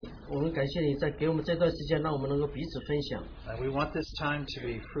我们感谢你在给我们这段时间，让我们能够彼此分享。We want this time to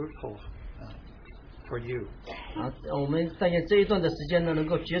be fruitful for you. 我们但愿这一段的时间呢，能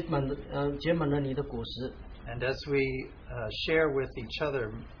够结满了你的果实。And as we share with each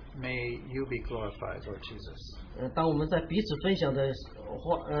other, may you be glorified, Lord Jesus. 当我们在彼此分享的时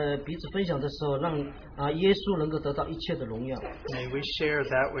候，让耶稣能够得到一切的荣耀。May we share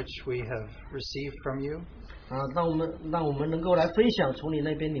that which we have received from you. 让我们能够来分享从你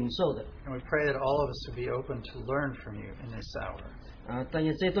那边领受的。And we pray that all of us will be open to learn from you in this hour. 但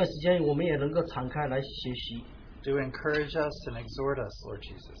愿这段时间我们也能够敞开来学习。Do encourage us and exhort us, Lord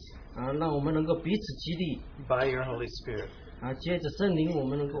Jesus. 让我们能够彼此激励。By your Holy Spirit. 接着圣灵，我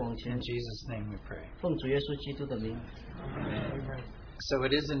们能够往前。In Jesus' name we pray. 奉主耶稣基督的名。So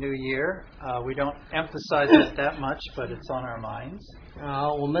it is a new year. We don't emphasize it that much, but it's on our minds.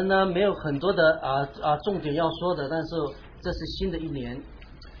 我们呢没有很多的重点要说的，但是这是新的一年。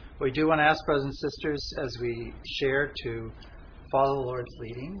We do want to ask brothers and sisters as we share to follow the Lord's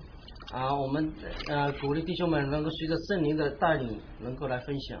leading. 我们鼓励弟兄们能够随着圣灵的带领，能够来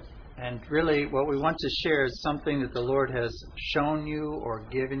分享。And really, what we want to share is something that the Lord has shown you, or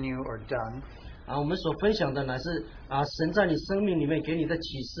given you, or done. 我们所分享的乃是神在你生命里面给你的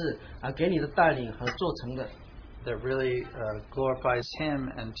启示给你的带领和做成的。That really glorifies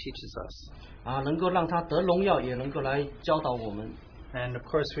Him and teaches us. 能够让他得荣耀，也能够来教导我们。And of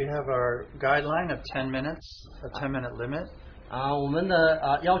course, we have our guideline of 10 minutes, a 10-minute limit. 我们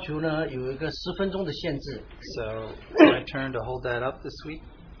的要求呢有一个10分钟的限制。So my turn to hold that up this week.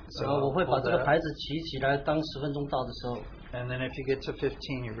 So 我会把这个牌子提起来，当10分钟到的时候。And then if you get to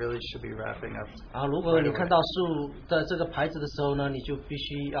 15, you really should be wrapping up. 如果你看到15的这个牌子的时候呢，你就必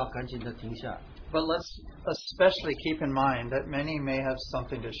须要赶紧的停下。But let's especially keep in mind that many may have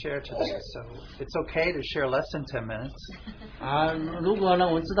something to share today, so it's okay to share less than 10 minutes. 如果呢，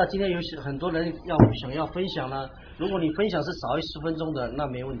我们知道今天有很多人想要分享呢，如果你分享是少于10分钟的，那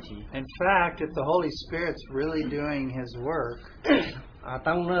没问题。In fact, if the Holy Spirit's really doing His work,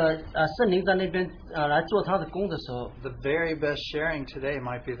 当圣灵在那边来做他的工的时候 the very best sharing today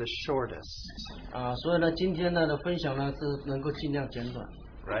might be the shortest. 所以呢，今天的分享呢是能够尽量简短。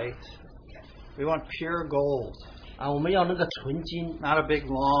Right? We want pure gold. 我们要那个纯金。Not a big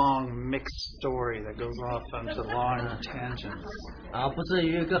long mixed story that goes off onto long tangents. 不至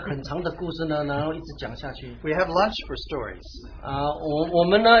于一个很长的故事呢，然后一直讲下去。We have lunch for stories. 我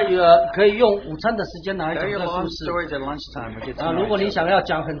们呢也可以用午餐的时间来讲这个故事。Stories at lunchtime. 如果你想要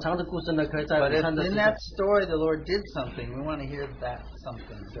讲很长的故事呢，可以在午餐的时间。But if in that story the Lord did something, we want to hear that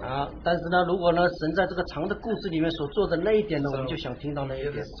something. 但是呢，如果呢神在这个长的故事里面所做的那一点呢，我们就想听到那一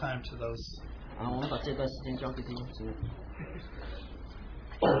点。Give this time to those. 我们把这段时间交给弟兄姊妹。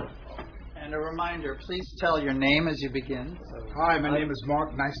And a reminder, please tell your name as you begin. Hi, my name is Mark.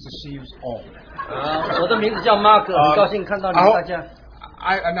 Nice to see you all. 我的名字叫 Mark， 很高兴看到你们大家。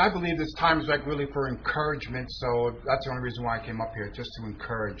I believe this time is like really for encouragement, so that's the only reason why I came up here, just to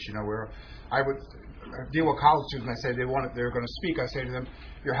encourage. You know, I would deal with college students. I say they're going to speak. I say to them,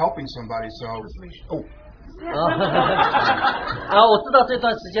 "You're helping somebody." So, 我知道这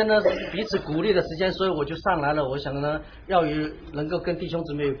段时间呢是彼此鼓励的时间，所以我就上来了。我想呢，能够跟弟兄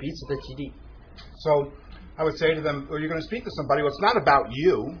姊妹有彼此的激励。So I would say to them, "Well, you're going to speak to somebody. Well, it's not about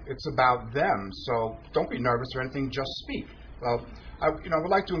you; it's about them. So don't be nervous or anything. Just speak." Well, I would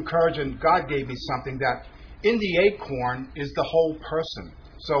like to encourage, and God gave me something that in the acorn is the whole person.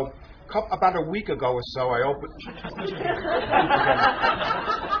 So about a week ago or so, I opened.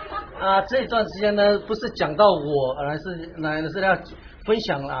 这段时间呢，不是讲到我，而是要分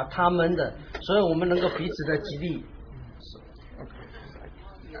享他们的，所以我们能够彼此的激励。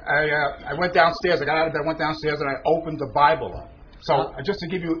I went downstairs. I got out of bed, went downstairs, and I opened the Bible up. So just to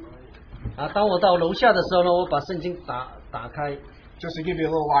give you. 当我到楼下的时候呢，我把圣经打开。Just to give you a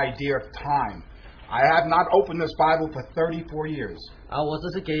little idea of time, I have not opened this Bible for 34 years. 我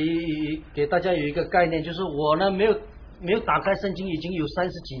只是给大家有一个概念，就是我呢没有打开圣经，已经有30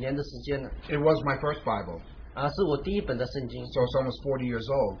几年的时间了。It was my first Bible. 是我第一本的圣经。So it's almost 40 years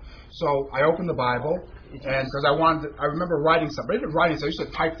old. So I opened the Bible, and because I remember writing something. I didn't write it, so I used to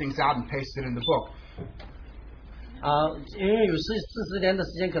type things out and paste it in the book. 因为有40年的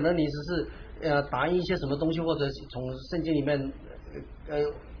时间，可能你只是打印一些什么东西，或者从圣经里面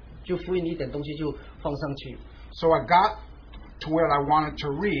就复印一点东西就放上去。So I got to where I wanted to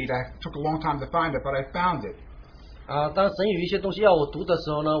read. I took a long time to find it, but I found it. 当神有一些东西要我读的时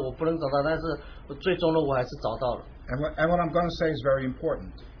候呢，我不能找到，但是最终呢，我还是找到了。And what I'm going to say is very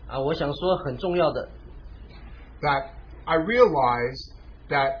important. 我想说很重要的。That I realized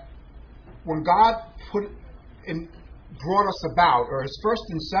that when God put in brought us about, or his first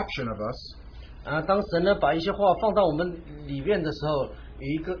inception of us, 当神呢把一些话放到我们里面的时候，有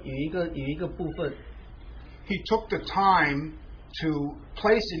一个部分， he took the time to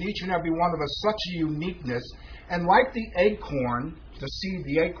place in each and every one of us such a uniqueness, and like the acorn, the seed,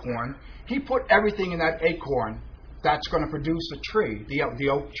 the acorn, he put everything in that acorn that's going to produce a tree, the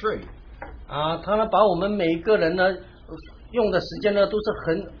oak tree. 他呢把我们每一个人呢用的时间呢都是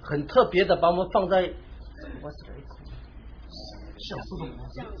很特别的，把我们放在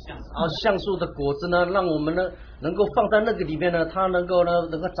橡树的果子呢，让我们呢能够放在那个里面呢，它能够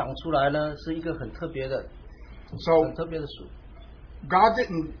长出来呢，是一个很特别的 So 很特别的树。 God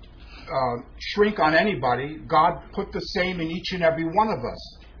didn't shrink on anybody. God put the same in each and every one of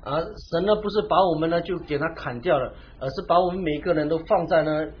us. 神呢不是把我们呢就给它砍掉了，而是把我们每一个人都放在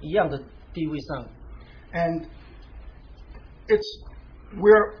呢一样的地位上。And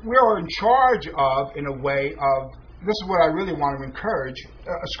we're in charge of, in a way of, this is what I really want to encourage.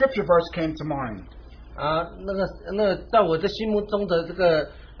 A scripture verse came to mind. 那个在我的心目中的这个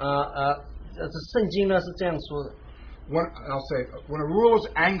圣经呢是这样说的。I'll say, when a ruler's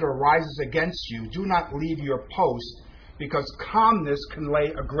anger rises against you, do not leave your post, because calmness can lay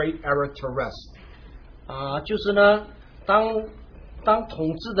a great error to rest. 就是呢，当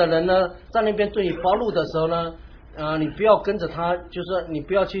统治的人呢在那边对你发怒的时候呢，你不要跟着他，就是你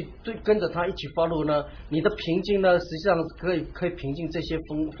不要去跟着他一起发怒呢，你的平静呢，实际上可以平静这些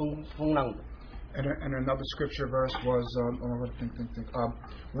风浪的。And another scripture verse was,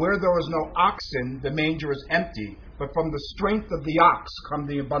 where there is no oxen, the manger is empty, but from the strength of the ox come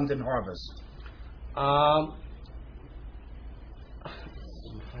the abundant harvest.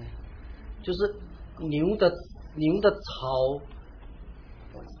 就是牛的草。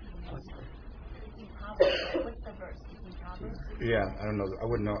Yeah, I don't know. I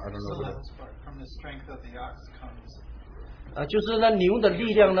wouldn't know. I don't know. From the strength of the ox comes. 就是那牛的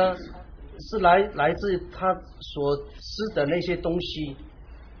力量呢，是来自它所吃的那些东西。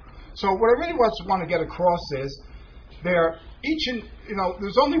So what I really want to get across is,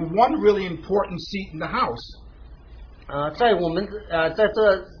 there's only one really important seat in the house. 在我们在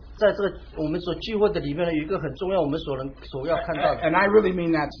这个我们所聚会的里面呢，有一个很重要，我们所要看到的。And I really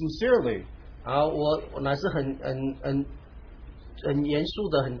mean that sincerely. 我乃是很严肃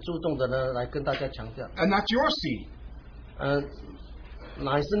的、很注重的呢，来跟大家强调。And that's your seat.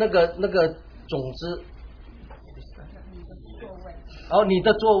 乃是那个种子。你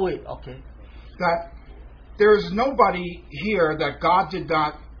的座位 ，OK。That there is nobody here that God did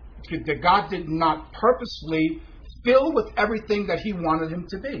not purposely fill with everything that He wanted him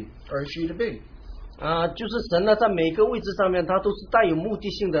to be or she to be. 就是神呢，在每个位置上面，他都是带有目的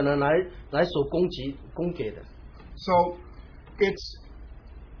性的呢，来所供给的。So it's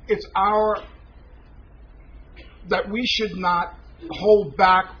our that we should not hold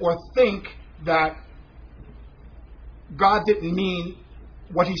back or think that God didn't mean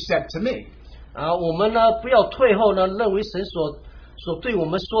what He said to me. 我们呢不要退后呢，认为神所对我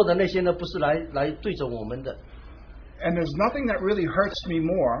们说的那些呢，不是来对着我们的。And there's nothing that really hurts me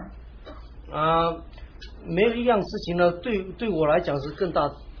more. 没有一样事情呢，对我来讲是更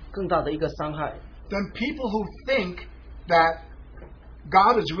大的一个伤害。Than people who think that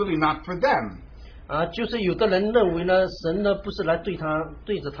God is really not for them. 就是有的人认为呢，神呢不是来对着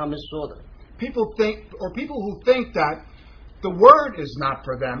他们说的。People who think that the word is not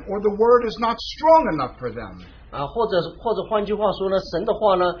for them, or the word is not strong enough for them. 或者换句话说呢，神的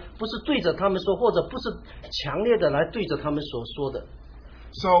话呢不是对着他们说，或者不是强烈的来对着他们所说的。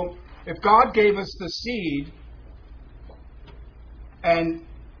So if God gave us the seed, and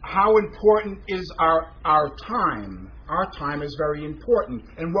how important is our time? Our time is very important,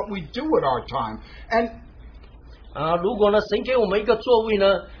 and what we do with our time. And 如果呢，神给我们一个座位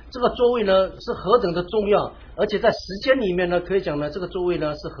呢，这个座位呢是何等的重要，而且在时间里面呢，可以讲呢，这个座位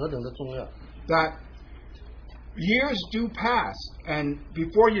呢是何等的重要。That years do pass, and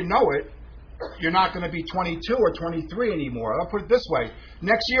before you know it, you're not going to be 22 or 23 anymore. I'll put it this way.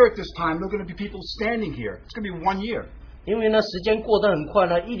 Next year at this time, there are going to be people standing here. It's going to be 1 year. 因为呢，时间过得很快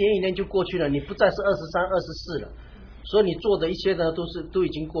呢，一年就过去了，你不再是23、24了，所以你做的一切呢，都已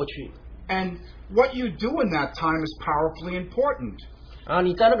经过去。And what you do in that time is powerfully important.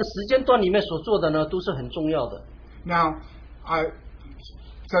 你在那个时间段里面所做的呢，都是很重要的。Now, I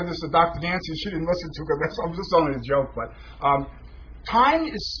said this to Dr. Nancy. She didn't listen to it. That's I'm just only a joke, but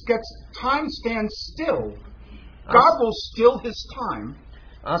time stands still. God will still His time.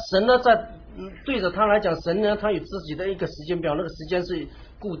 神呢，在对着他来讲，神呢，他有自己的一个时间表，那个时间是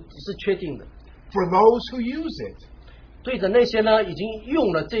确定的。For those who use it. 对着那些呢，已经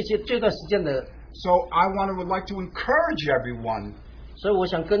用了这段时间的 So I would like to encourage everyone 所以我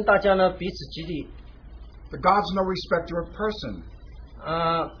想跟大家呢彼此激励 that God's no respecter of person.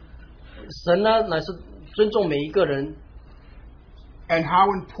 神呢乃是尊重每一个人 And how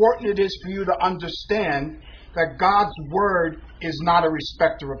important it is for you to understand that God's word is not a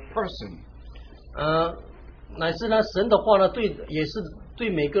respecter of person. 乃是呢神的话呢也是对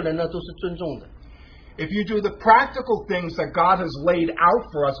每个人呢都是尊重的 If you do the practical things that God has laid out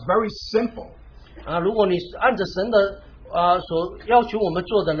for us, very simple. 如果你按着神的所要求我们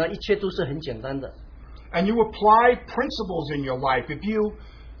做的呢，一切都是很简单的。 And you apply principles in your life. If you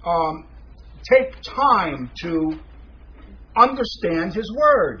take time to understand His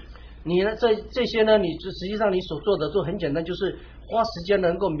Word. 你呢这些呢，你实际上你所做的都很简单，就是花时间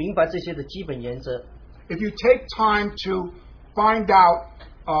能够明白这些的基本原则。 If you take time to find out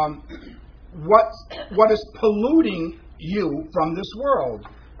what is polluting you from this world.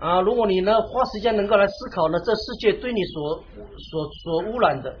 如果你呢花时间能够来思考呢，这世界对你所污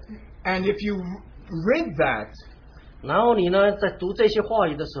染的。 And if you read that, 然后你呢在读这些话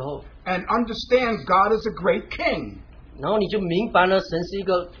语的时候， and understand God is a great king, 然后你就明白了神是一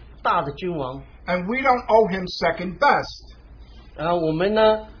个大的君王。 and we don't owe Him second best. 我们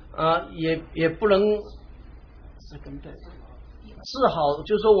呢也不能次好，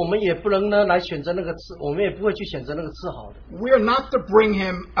就是说我们也不能呢来选择那个次，我们也不会去选择那个次好的。 We are not to bring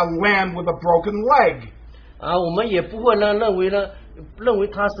Him a lamb with a broken leg. 我们也不会呢认为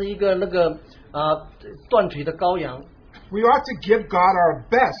他是一个那个断腿的羔羊。 We ought to give God our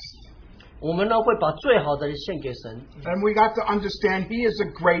best. 我们呢会把最好的献给神。 And we got to understand He is a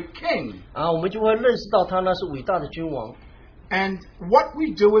great king. 我们就会认识到他呢是伟大的君王。 And what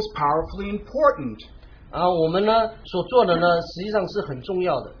we do is powerfully important. 我们呢所做的呢实际上是很重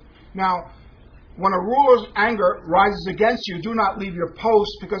要的。 Now, when a ruler's anger rises against you, do not leave your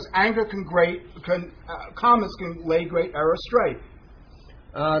post, because anger comments can lay great error astray.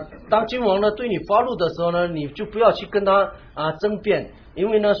 当君王呢对你发怒的时候呢，你就不要去跟他争辩，因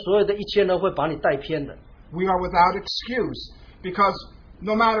为呢所有的一切呢会把你带偏的。 We are without excuse, because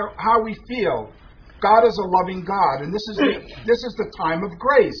no matter how we feel, God is a loving God, and this is the time of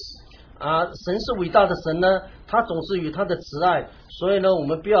grace. 神是伟大的神呢，他总是与他的慈爱，所以呢我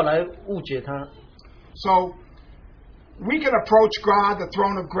们不要来误解他。 So we can approach God, the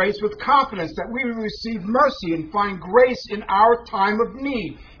throne of grace, with confidence that we will receive mercy and find grace in our time of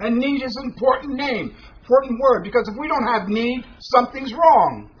need. And need is an important word, because if we don't have need, something's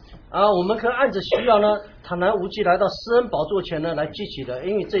wrong. 我们可以按着需要呢，坦然无惧来到施恩宝座前呢来汲取的，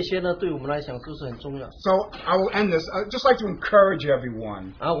因为这些呢对我们来讲都是很重要。 So I will end this. I'd just like to encourage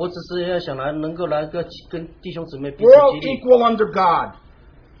everyone. 我只是要想来能够来跟弟兄姊妹彼 We're all 此激励。 equal under God.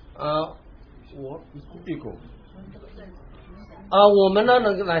 我们呢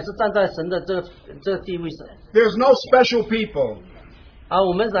乃是站在神的这个地位上。 There's no special people.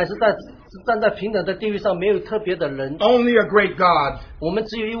 我们乃是站在平等的地位上，没有特别的人。 Only a great God. 我们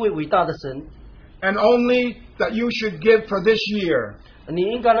只有一位伟大的神。 And only that you should give for this year 你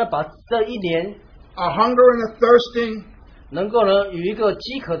应该呢把这一年 a hunger and a thirsting 能够呢有一个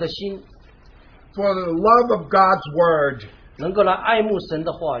饥渴的心， for the love of God's word. 能够来爱慕神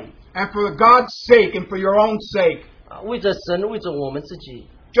的话语。 And for God's sake and for your own sake. 为着神，为着我们自己。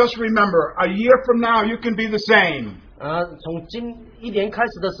 Just remember, a year from now you can be the same. 从今一年开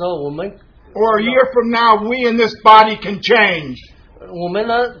始的时候，我们 Or a year from now, we in this body can change. 我们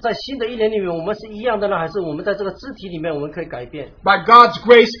呢在新的一年里面，我们是一样的呢，还是我们在这个肢体里面我们可以改变？ By God's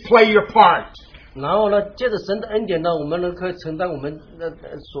grace, play your part. 然后呢，借着神的恩典呢，我们呢可以承担我们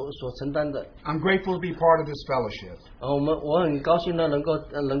所承担的。 I'm grateful to be part of this fellowship. 我很高兴呢，能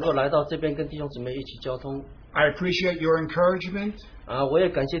够来到这边跟弟兄姊妹一起交通。 I appreciate your encouragement. 我也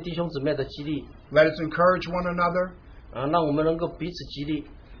感谢弟兄姊妹的激励。 Let us encourage one another. 让我们能够彼此激励。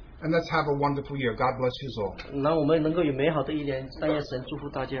 And let's have a wonderful year. God bless you all. 让我们能够有美好的一年。但愿神祝福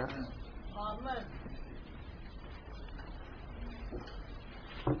大家。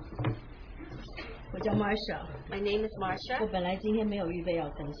我叫 Marsha， My name is 我 Marsha. 本来今天没有预备要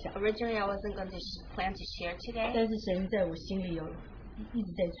分享， Originally, I wasn't going to plan to share today, 但是神在我心里一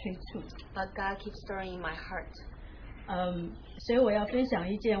直在催促， but God keeps stirring in my heart. 所以我要分享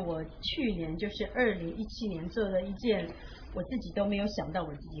一件我去年就是2017年做的一件我自己都没有想到我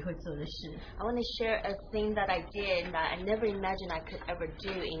自己会做的事。 I want to share a thing that I did that I never imagined I could ever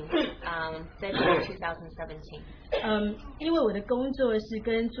do in February 2017. 因为我的工作是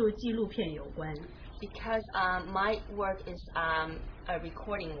跟做纪录片有关 Because my work is a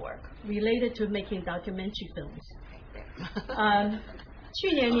recording work. ，related to making documentary films。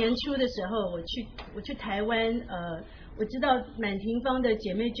去年年初的时候，我去台湾，我知道满庭芳的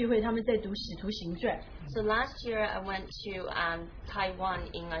姐妹聚会，他们在读《使徒行传》。So last year I went to Taiwan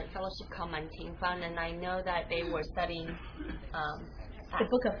in a fellowship called Manting Fun, and I know that they were studying The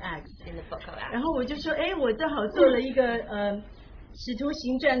Book of Acts. in the Book of Acts. 然后我就说，我正好做了一个使徒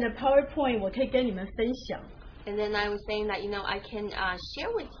行传的 PowerPoint， 我可以跟你们分享。And then I was saying that I can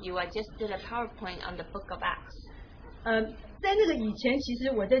share with you. I just did a PowerPoint on the Book of Acts. 在那个以前，其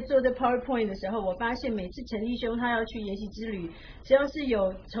实我在做这 PowerPoint 的时候，我发现每次陈弟兄他要去研习之旅，只要是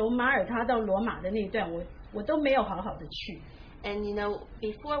有从马耳他到罗马的那一段，我都没有好好的去。And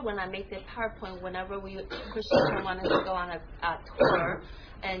before when I make the PowerPoint, whenever Christians wanted to go on a tour,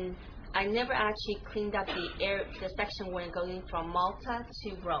 and I never actually cleaned up the section when going from Malta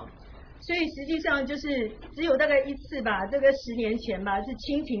to Rome. 所以实际上就是只有大概一次吧，这个10年前吧，是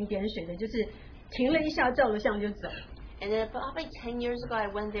蜻蜓点水的，就是停了一下，照了相就走。And then probably 10 years ago, I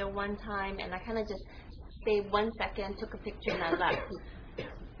went there one time, and I kind of just stayed 1 second, took a picture, and I left.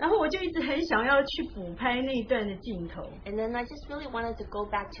 然后我就一直很想要去补拍那一段的镜头。And then I just really wanted to go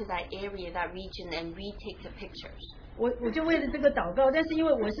back to that area, that region, and retake the pictures. 我就为了这个祷告，但是因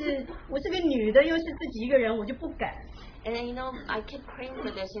为我是个女的，又是自己一个人，我就不敢。And I kept praying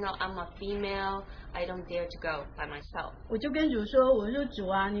for this. I'm a female. I don't dare to go by myself. 我就跟主说，我说主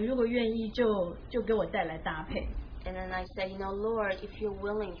啊，你如果愿意就给我带来搭配。And then I said, Lord, if you're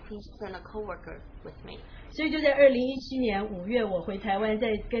willing, please send a coworker with me. 所以就在2017年5月，我回台湾，在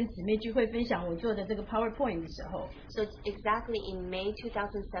跟姊妹聚会分享我做的这个 PowerPoint 的时候。So exactly in May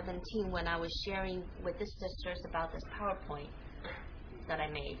 2017, when I was sharing with the sisters about this PowerPoint that I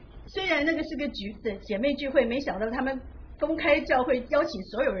made. 虽然那个是个姐妹聚会，没想到他们公开教会邀请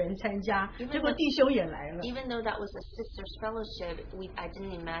所有人参加，结果弟兄也来了。Even though that was a sisters fellowship, I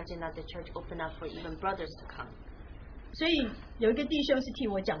didn't imagine that the church opened up for even brothers to come. 所以有一个弟兄是替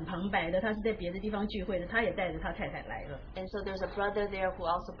我讲旁白的，他是在别的地方聚会的，他也带着他太太来了。And so there's a brother there who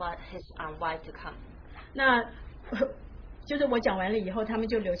also brought his wife to come. 那就是我讲完了以后，他们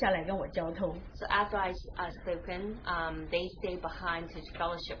就留下来跟我交通。So after I spoken, they stayed behind to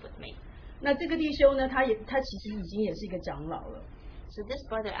fellowship with me. 那这个弟兄呢，他其实已经也是一个长老了。So this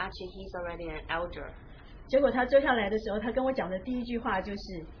brother actually he's already an elder. 结果他坐下来的时候，他跟我讲的第一句话就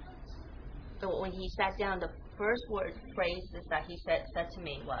是。So when he sat down, the first phrases that he said to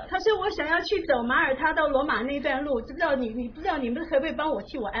me was. 他说我想要去走马耳他到罗马那段路，不知道你不知道你们可不可以帮我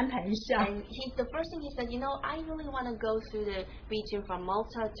替我安排一下 And the first thing he said, I really want to go through the region from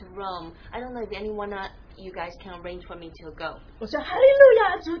Malta to Rome. I don't know if anyone you guys can arrange for me to go. 我说哈利路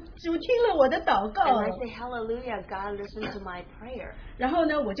亚，主听了我的祷告。And I say hallelujah, God listened to my prayer. 然后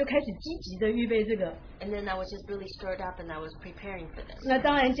呢，我就开始积极的预备这个。And then I was just really stirred up, and I was preparing for this. 那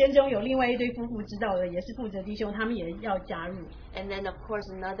当然，间中有另外一对夫妇知道了，也是负责弟兄，他们也要加入。And then of course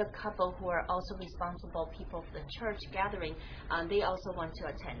another couple who are also responsible people for the church gathering, they also want to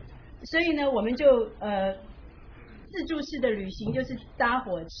attend. 所以呢，我们就自助式的旅行，就是搭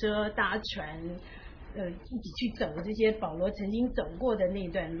火车、搭船。自己去走这些保罗曾经走过的那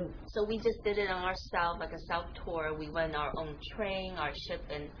段路。So we just did it on ourselves, like a self tour. We went our own train, our ship,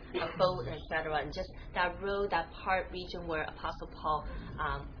 and a boat, etc. And just that road, that part region where Apostle Paul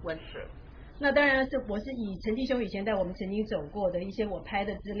went through. 那当然我是以陈弟兄以前带我们曾经走过的一些我拍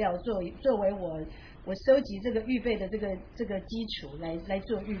的资料作为我收集这个预备的这个基础来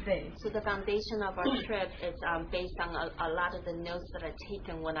做预备。So the foundation of our trip is based on a lot of the notes that I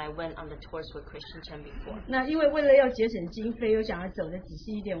taken when I went on the tours with Christian Chen before. 那因为为了要节省经费，又想要走得仔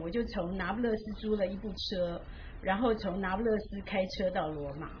细一点，我就从那不勒斯租了一部车，然后从那不勒斯开车到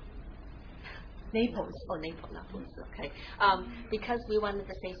罗马。Naples. Oh, Naples. Okay. Because we wanted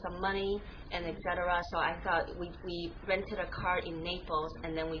to save some money and etc. So I thought we rented a car in Naples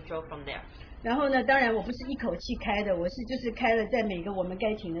and then we drove from there. 然后呢，当然我不是一口气开的，我是就是开了在每个我们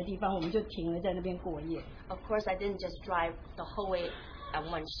该停的地方，我们就停了在那边过夜。Of course, I didn't just drive the whole way at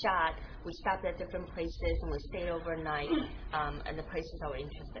one shot. We stopped at different places and we stayed overnight, and the places I were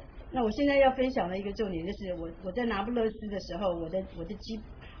interested. 那我现在要分享的一个重点就是我在那不勒斯的时候，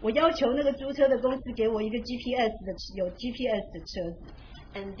我要求那个租车的公司给我一个有 GPS 的车子。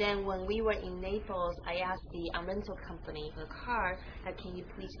And then when we were in Naples, I asked the rental company for the car, can you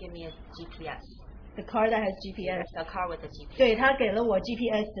please give me a GPS? The car that has GPS. A car with a GPS. 对，他给了我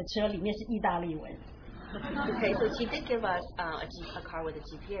GPS 的车，里面是意大利文。Okay, so she did give us a car with a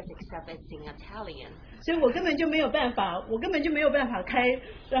GPS, except it's in Italian. 所以我根本就没有办法开，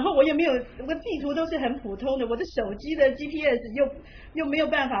然后我也没有，我的地图都是很普通的，我的手机的 GPS 又没有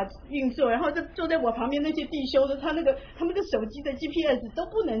办法运作，然后坐在我旁边那些弟兄的，他们的手机的 GPS 都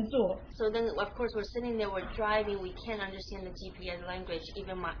不能做。So then, of course, we're sitting there, we're driving, we can't understand the GPS language.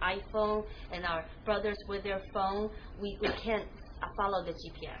 Even my iPhone and our brothers with their phone, we can't follow the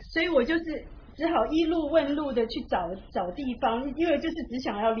GPS. 所以我就是只好依路问路的去找地方，因为就是只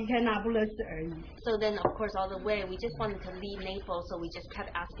想要离开那不勒斯而已。So then, of course, all the way, we just wanted to leave Naples, so we just kept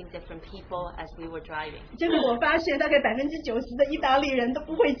asking different people as we were driving. 结果我发现大概90%的意大利人都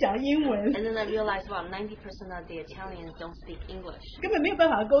不会讲英文， And then I realized about 90% of the Italians don't speak English. 根本没有办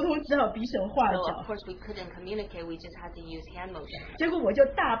法沟通，只好比手画 So, of 脚。 course, we couldn't communicate, we just had to use hand motion. 结果我就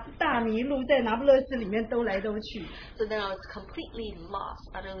大迷路，在那不勒斯里面兜来兜去。 So then I was completely lost,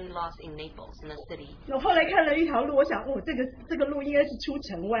 utterly lost in Naples, in the city. 我后来看了一条路，我想这个路应该是出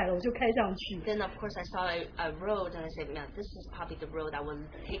城外了，我就开上去。 Then, of course, I saw a road, and I said, man, this is probably the road that will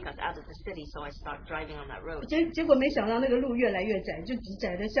take us out of the city, so I start driving on that road. 结果没想到那个路越来越窄，就只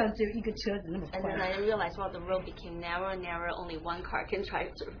窄得像只有一个车子那么 And then 宽。 I realized, well, the road became narrower and narrower, only one car can drive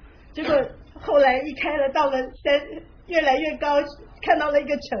through. 结果后来一开了，到了越来越高，看到了一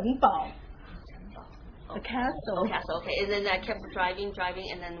个城堡。A castle. Oh, castle, okay. And then I kept driving,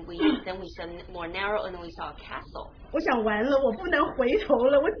 and then we saw more narrow, and then we saw a castle. 我想完了，我不能回头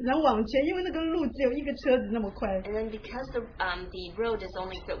了，我只能往前，因为那个路只有一个车子那么宽。 And then because the road is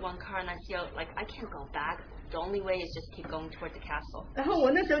only fit one car, and I feel like I can't go back. The only way is just keep going toward the castle. 然后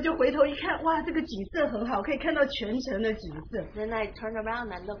我那时候就回头一看，哇，这个景色很好，可以看到全城的景色。 Then I turned around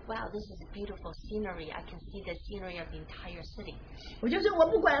and I looked, wow, this is beautiful scenery. I can see the scenery of the entire city. 我就说我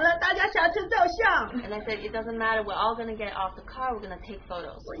不管了，大家下车照相， And I said, it doesn't matter. We're all going to get off the car. We're going to take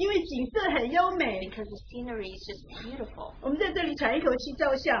photos. 因为景色很优美， Because the scenery is just beautiful. 我们在这里喘一口气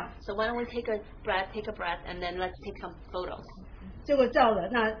照相。 So why don't we take a breath, and then let's take some photos. 结果照了，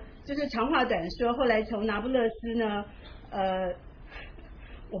那就是长话短说，后来从那不勒斯呢，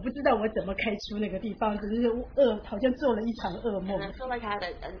我不知道我怎么开出那个地方，只是好像做了一场噩梦 And。I feel like I had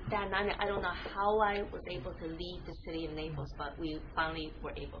that night. I don't know how I was able to leave the city of Naples, but we finally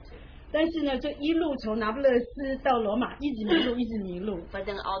were able to. 但是呢，就一路从那不勒斯到罗马，一直迷路。 But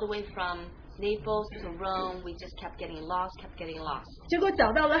then all the way from Naples to Rome, we just kept getting lost. 结果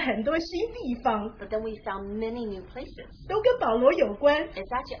找到了很多新地方， But then we found many new places. 都跟保罗有关， It's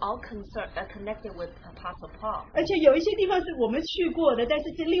actually all connected with Apostle Paul. 而且有一些地方是我们去过的，但是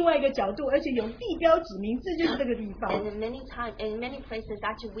是另外一个角度，而且有地标指明，这就是这个地方。 And in many places,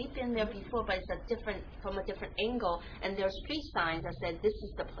 actually, we've been there before, but it's from a different angle, and there are street signs that said this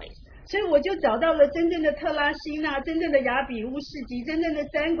is the place. 所以我就找到了真正的特拉西纳，真正的雅比乌市集，真正的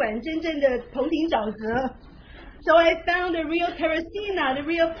三馆，真正的蓬廷沼泽。So I found the real Terracina, the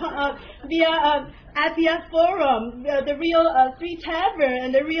real Appia Forum, the real Three Tavern,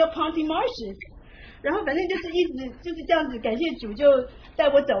 and the real Ponte Marshes. 然后反正就是一直就是这样子，感谢主就带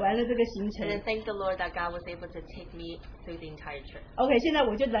我走完了这个行 And 程。 then thank the Lord that God was able to take me through the entire trip. OK， 现在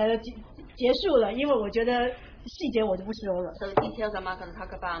我就来了结束了，因为我觉得细节我就不说了。 So the details I'm not going to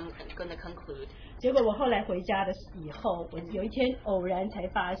talk about. I'm going to conclude. 结果我后来回家的以后，我有一天偶然才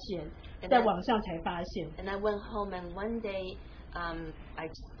发现，在网上才发现， And I went home, and one day I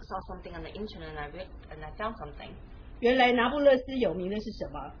saw something on the internet, and I found something. 原来那不勒斯有名的是什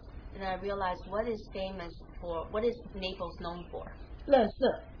么？ And I realized what is Naples known for? 垃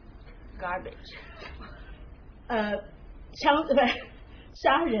圾， Garbage.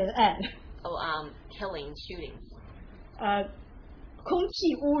 杀人案， Oh, killing, shootings, 空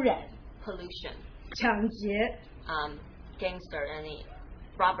气污染， pollution, 抢劫。 gangster, and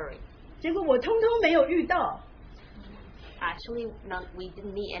robbery. 结果我通通没有遇到， Actually, we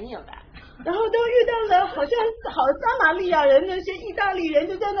didn't need any of that. 然后都遇到了好像好撒玛利亚人那些意大利人，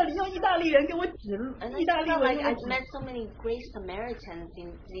就在那里用意大利人给我指路， And 意大利 I felt 文 like 给我 I 指。 met so many great Samaritans.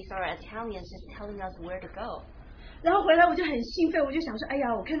 These are Italians just telling us where to go. 然后回来我就很兴奋，我就想说，哎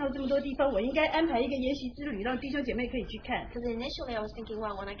呀，我看到这么多地方，我应该安排一个研习之旅，让弟兄姐妹可以去看。 Because initially I was thinking,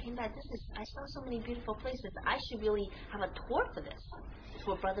 wow, when I came back, I saw so many beautiful places. I should really have a tour for this,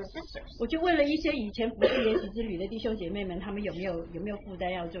 for brothers and sisters. 我就问了一些以前服侍研习之旅的弟兄姐妹们，他们有没有负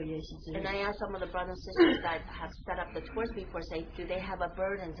担要做研习之旅 And？I asked some of the brothers and sisters that have set up the tours before, say, do they have a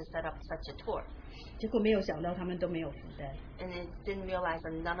burden to set up such a tour? 结果没有想到他们都没有负担。 And I didn't realize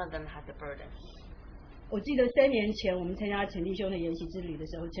that none of them had the burden. 我记得3年前我们参加陈弟兄的研习之旅的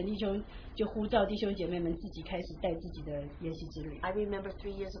时候，陈弟兄就呼召弟兄姐妹们自己开始带自己的研习之旅。I remember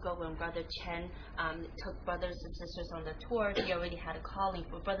 3 years ago when Brother Chen took brothers and sisters on the tour. He already had a calling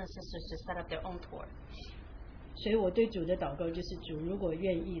for brothers and sisters to set up their own tour. 所以我对主的祷告就是主，如果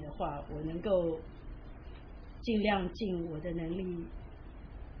愿意的话，我能够尽量尽我的能力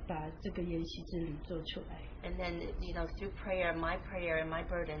把这个研习之旅做出来。And then, through prayer, my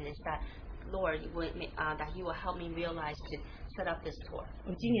burden is that Lord, that He will help me realize to set up this tour.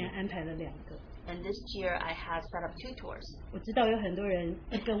 我今年安排了2个。And this year I have set up 2 tours. 我知道有很多人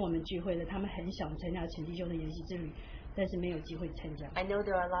跟我们聚会的，他们很想参加陈弟兄的研习之旅，但是没有机会参加。I know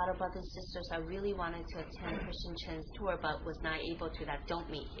there are a lot of brothers and sisters that really wanted to attend Christian Chen's tour, but was not able to, that don't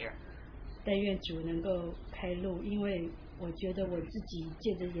meet here. 但愿主能够开路，因为我觉得我自己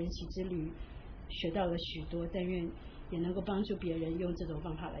借着研习之旅学到了许多，但愿也能够帮助别人用这种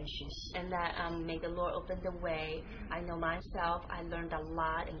方法来学习。 And that may the Lord open the way. I know myself, I learned a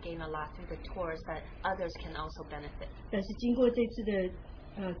lot and gained a lot through the tours that others can also benefit. 但是经过这次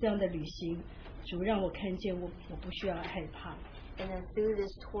的这样的旅行，主让我看见我不需要害怕。 And then through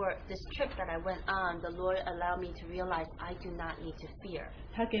this tour, this trip that I went on, the Lord allowed me to realize I do not need to fear.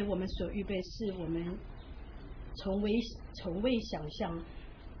 他给我们所预备是我们从未想象，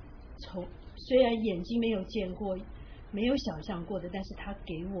虽然眼睛没有见过，没有想象过的，但是他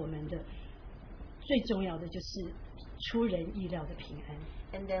给我们的最重要的就是出人意料的平安。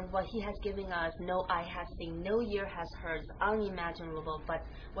 And then what He has given us, no eye has seen, no ear has heard, unimaginable, but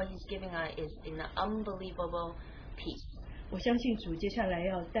what He's giving us is an unbelievable peace. 我相信主接下来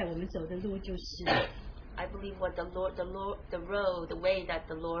要带我们走的路就是， I believe what the road, the way that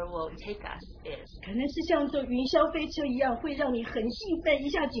the Lord will take us is. 可能是像坐云霄飞车一样，会让你很兴奋，一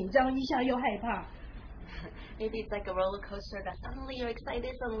下紧张，一下又害怕。Maybe it's like a roller coaster that suddenly you're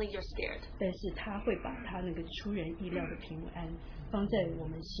excited, suddenly you're scared. 但是他会把他那个出人意料的平安放在我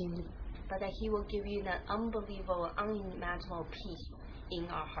们心里， But that He will give you that unbelievable, unimaginable peace in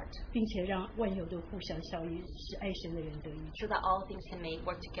our heart, 并且让万有的互相效益，使爱神的人得益处。 so that all things can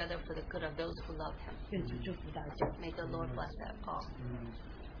work together for the good of those who love Him. 愿主祝福大家。 May the Lord bless that all.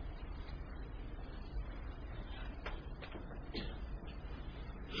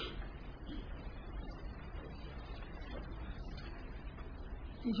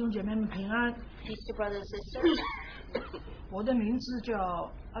 弟兄姐妹们平安， Peace to brothers and sisters. 我的名字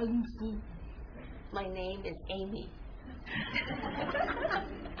叫恩夫。 My name is Amy.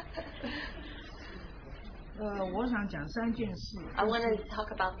 我想讲3件事， I want to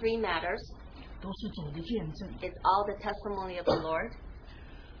talk about 3 matters. 都是主的见证。 It's all the testimony of the Lord.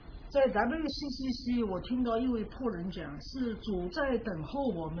 在 WCCC， 我听到一位仆人讲，是主在等候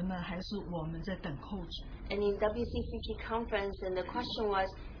我们呢，还是我们在等候主？ And in WCCC conference, and the question was,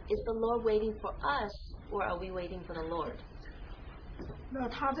 is the Lord waiting for us, or are we waiting for the Lord? 那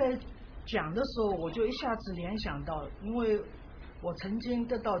他在讲的时候，我就一下子联想到，因为我曾经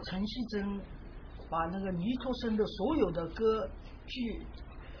得到陈锡珍把那个尼托生的所有的歌剧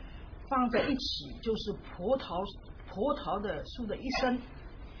放在一起，就是葡萄的树的一生。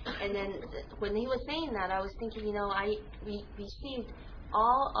 And then when he was saying that, I was thinking, we received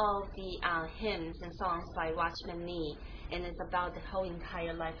all of the hymns and songs by Watchman Nee, and it's about the whole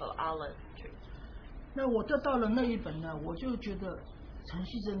entire life of olive tree. 那我得到了那一本呢，我就觉得陈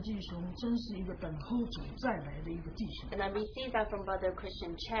锡珍弟兄真是一个等候主再来的一个弟兄。 And I received that from Brother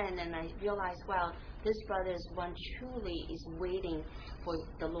Christian Chen, and I realized, wow, this brother is one truly is waiting for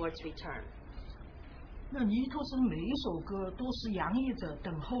the Lord's return. 那尼托生每一首歌都是洋溢着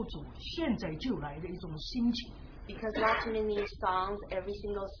等候主现在就来的一种心情。 Because Watchman Nee's songs, every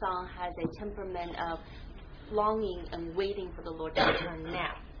single song has a temperament of longing and waiting for the Lord to return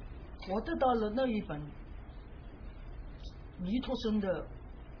now. 我得到了那一本尼托生的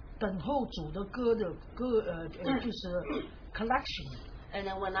等候主的歌的就是 collection。 And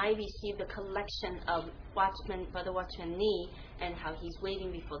then when I received the collection of Brother Watchman Nee, and how he's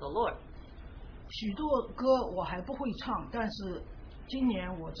waiting before the Lord. 许多歌我还不会唱，但是今年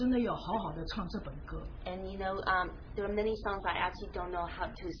我真的要好好的唱这本歌。 And there are many songs I actually don't know how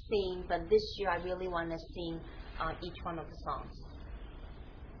to sing, but this year I really want to sing each one of the songs.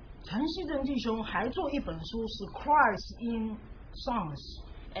 陈锡珍弟兄还做一本书是 Christ in Songs。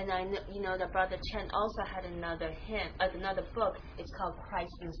 And I know that Brother Chen also had another book. It's called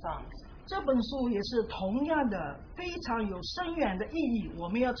Christ in Songs. 这本书也是同样的非常有深远的意义。我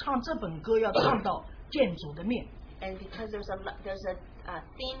们要唱这本歌，要唱到见主的面。 And because there's a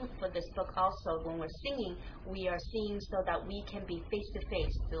theme for this book also, when we're singing, we are singing so that we can be face to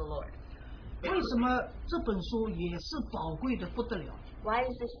face to the Lord. 为什么这本书也是宝贵的不得了？ Why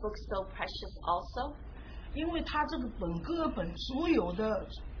is this book so precious also? 因为他这个歌本所有的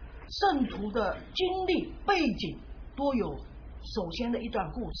圣徒的经历背景都有首先的一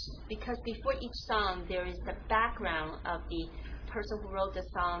段故事。 Because before each song, there is the background of the person who wrote the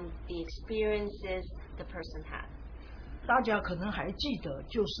song, the experiences the person had. 大家可能还记得，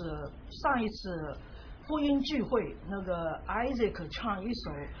就是上一次福音聚会，那个 Isaac 唱一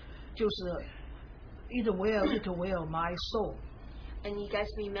首，就是 It will my soul。 And you guys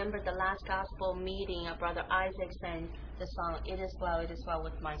remember the last gospel meeting, Brother Isaac sang the song, It is well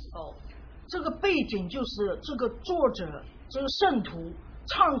with my soul. 这个背景就是这个作者，这个圣徒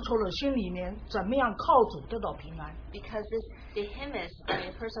唱出了心里面怎么样靠主得到平安。 Because the hymnist,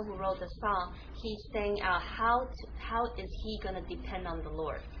 the person who wrote the song, he sang out how is he going to depend on the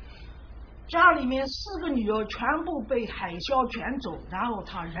Lord. 家里面4个女儿全部被海啸卷走，然后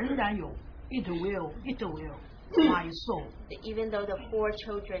他仍然有 It will my soul。 Even though the 4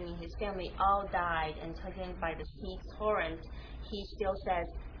 children in his family all died and taken by the sea torrent, he still says,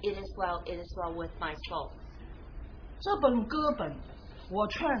 It is well with my soul. 这本歌本，我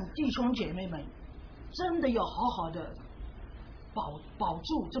劝弟兄姐妹们，真的要好好的保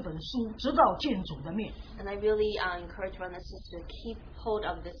住这本书，直到见主的面。 And I really encourage brothers and sisters to keep hold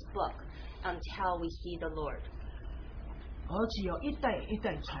of this book until we see the Lord. 而且要一代一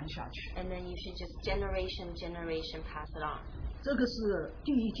代传下去。 And then you should just generation pass it on. 这个是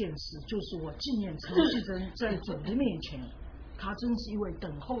第一件事，就是我纪念陈锡珍在主的面前，他真是一位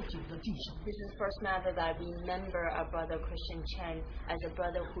等候主的弟兄。 This is the first matter that I remember our brother Christian Chen as a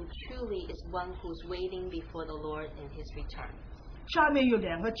brother who truly is one who's waiting before the Lord in his return. 下面有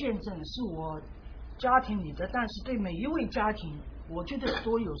2个见证是我家庭里的，但是对每一位家庭，我觉得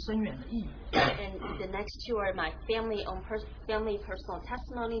都有深远的意义。 And the next 2 are my family personal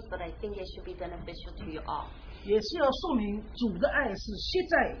testimonies, but I think it should be beneficial to you all. 也是要说明主的爱是昔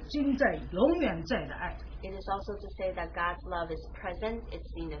在、今在、永远在的爱。 It is also to say that God's love is present, it's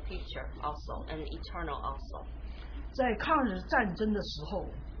in the future also, and eternal also. 在抗日战争的时候，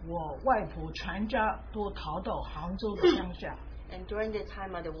我外婆全家都逃到杭州的乡下。 And during the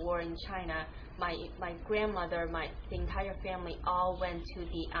time of the war in China, my grandmother, the entire family all went to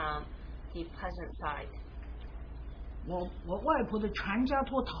the pleasant side. 我外婆的全家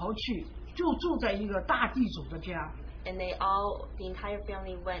都逃去，就住在一个大地主的家。 And the entire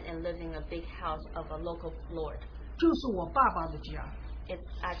family went and lived in a big house of a local lord. 就是我爸爸的家。 It's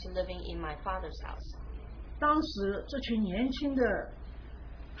actually living in my father's house. 当时这群年轻的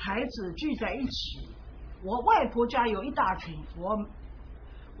孩子聚在一起，我外婆家有一大群，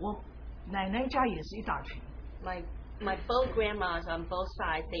我奶奶家也是一大群。 My both grandmas on both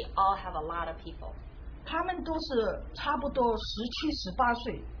sides, they all have a lot of people. 他们都是差不多17、18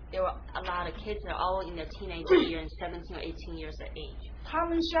岁。 There were a lot of kids that are all in their teenage years, 17 or 18 years of age. 他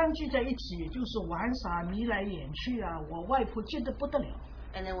们相聚在一起，就是玩耍、眉来眼去啊！我外婆急得不得了。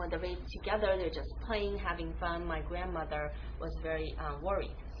 And then when they're together, they're just playing, having fun. My grandmother was very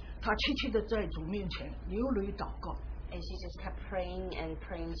worried. 她切切的在主面前流泪祷告。 And she just kept praying and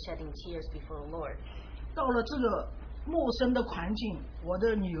praying, shedding tears before the Lord. 到了这个陌生的环境，我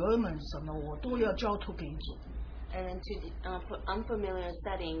的女儿们什么我都要交托给主。 And then to the unfamiliar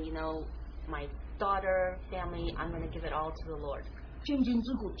setting, you know, my daughter, family, I'm going to give it all to the Lord.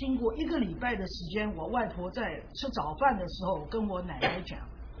 经过1个礼拜的时间，我外婆在吃早饭的时候跟我奶奶讲。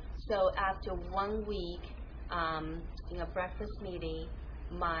 So after 1 week, in a breakfast meeting,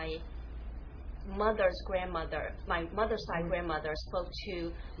 my mother's side grandmother spoke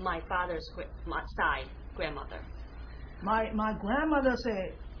to my father's side grandmother. My grandmother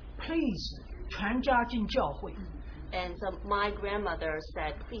said, "Please, 全家进教会。" And so my grandmother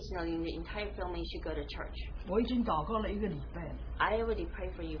said, please, you know, the entire family should go to church. 我已经祷告了1个礼拜了。 I already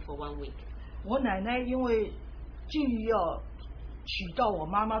prayed for you for 1 week. 我奶奶因为基于要娶到我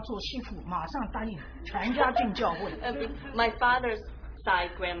妈妈做媳妇，马上答应全家进教会。My father's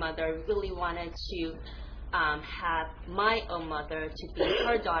side grandmother really wanted to have my own mother to be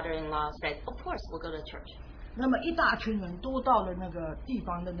her daughter-in-law. Said, of course, we'll go to church. 那么一大群人都到了那个地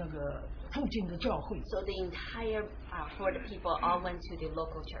方的那个附近的教会。 So the entire horde of people all went to the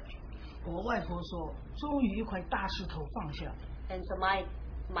local church. 我外婆说，终于一块大石头放下。 And so my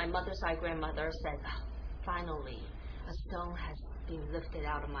mother's side grandmother said, finally, a stone has been lifted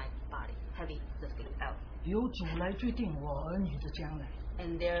out of my body, heavy lifting out. 由主来决定我儿女的将来。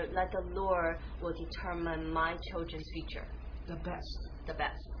 And there, let the Lord will determine my children's future, The best。 the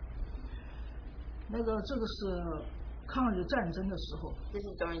best. 这个是抗日战争的时候， This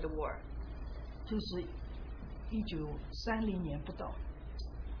is during the war. 就是1930年不到。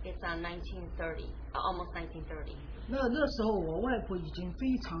 It's on 1930, almost 1930. 那时候我外婆已经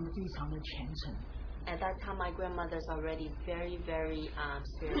非常的虔诚。At that time, my grandmother's already very, very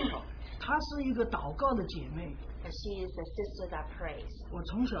spiritual. 她是一个祷告的姐妹， And she is a sister that prays. 我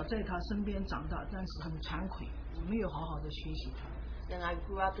从小在她身边长大，但是很惭愧，我没有好好的学习她。 And I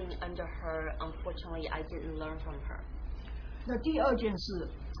grew up under her. Unfortunately, I didn't learn from her. 那第二件事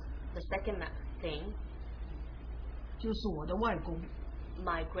The second thing, 就是我的外公，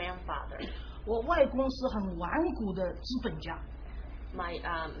 my grandfather. 我外公是很顽固的资本家， My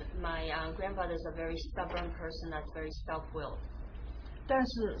grandfather is a very stubborn person that's very self-willed. 但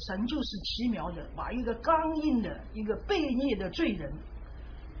是神就是奇妙的，把一个刚硬的、一个悖逆的罪人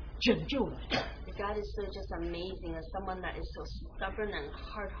拯救了。 God is so just amazing, and someone that is so stubborn and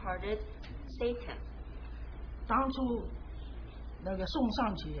hard-hearted saved him. 当初那个宋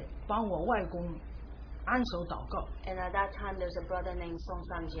尚杰帮我外公安守祷告， And at that time, there's a brother named Song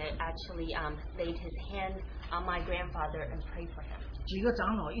Sanjay actually laid his hand on my grandfather and prayed for him. 几个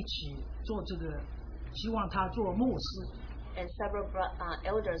长老一起做这个，希望他做牧师。 And several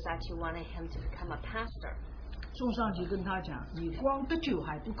elders actually wanted him to become a pastor. 宋尚杰跟他讲：“你光得救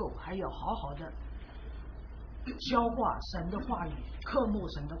还不够，还要好好的消化神的话语，渴慕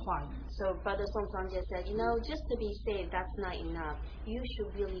神的话语。 So Brother Song Sanjay said, just to be saved, that's not enough. You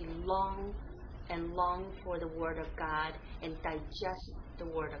should really long for the Word of God and digest the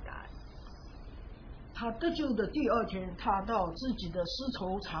Word of God. ”他得救的第二天，他到自己的丝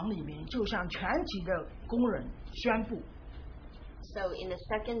绸厂里面，就向全体的工人宣布： So in the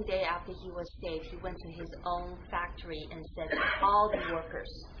second day after he was saved, he went to his own factory and said to all the workers,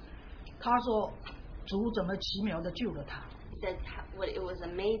 他说主怎么奇妙的救了他。 he said it was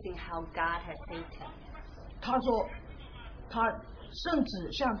amazing how God had saved him. 他说他甚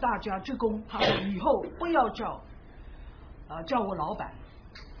至向大家鞠躬，他说以后不要叫我老板。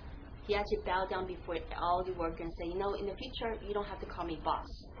 He actually bowed down before all the workers and said, in the future, you don't have to call me boss.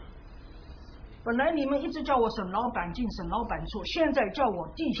 本来你们一直叫我沈老板进沈老板处，现在叫我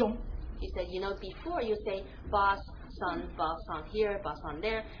弟兄。 He said, before you say boss son here, boss son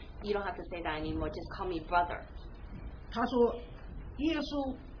there, you don't have to say that anymore. Just call me brother. 他说耶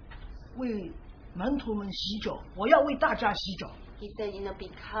稣为门徒们洗脚，我要为大家洗脚。 He said,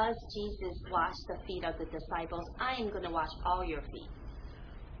 because Jesus washed the feet of the disciples, I am going to wash all your feet.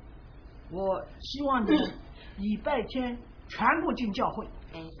 我希望你们礼拜天全部进教会。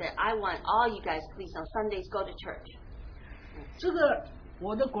 And he said, I want all you guys, please, on Sundays, go to church. 这个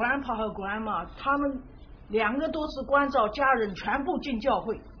我的 grandpa 和 grandma 他们两个都是关照家人全部进教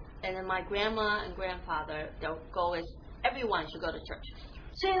会。 And then my grandma and grandfather, their goal is everyone should go to church.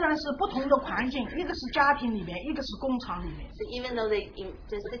 虽然是不同的环境，一个是家庭里面，一个是工厂里面， So even though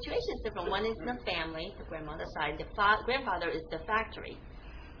the situation is different, one is in the family, the grandmother side, the grandfather is the factory.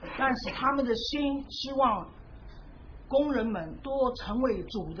 但是他们的心希望工人们多成为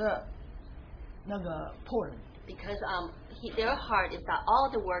主的那个仆人。 Because their heart is that all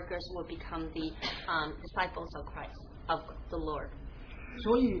the workers will become the disciples of Christ, of the Lord.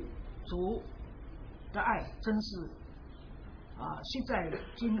 所以主的爱真是现在、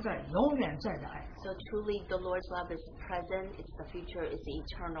今在、永远在的爱， So truly the Lord's love is present, it's the future, it's the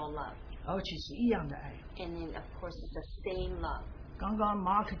eternal love. 而且是一样的爱。 And then of course it's the same love. 刚刚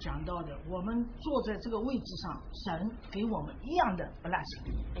Mark 讲到的，我们坐在这个位置上，神给我们一样的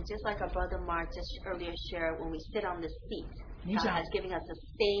blessing。 And just like our brother Mark just earlier shared, when we sit on this seat, God 你想 has given us the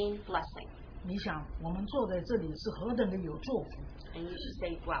same blessing. 你想，我们坐在这里是何等的有祝福！ And you should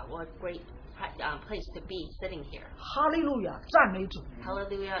say, wow, what a great place to be sitting here. 哈利路亚，赞美主！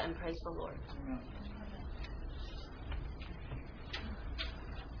 Hallelujah and praise the Lord.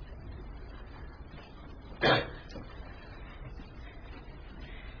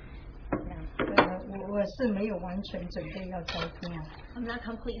 我是没有完全准备要交通啊。 I'm not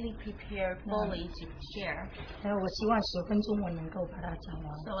completely prepared fully to share. 我希望10分钟我能够把它讲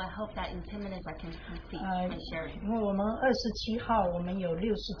完。 So I hope that in 10 minutes I can complete my sharing. 因为我们27号我们有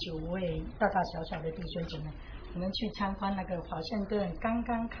69位大大小小的弟兄姐妹，我们去参观那个华盛顿刚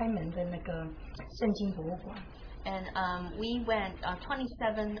刚开门的那个圣经博物馆。 And we went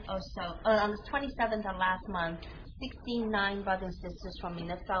 27 or so, on the 27th of last month, 69 brothers and sisters from in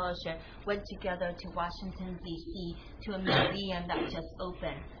the fellowship went together to Washington, D.C. to a museum that just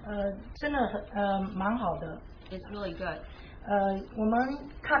opened. 真的蛮好的。 It's really good. 我们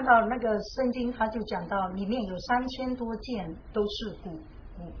看到那个圣经，它就讲到里面有3000多件都是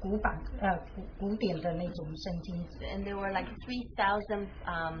古典的那种圣经。 And there were like 3,000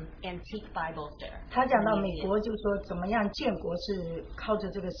 antique Bibles there. 他讲到美国，就说怎么样建国是靠着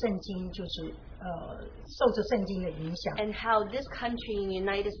这个圣经，就是受着圣经的影响。 And how this country in the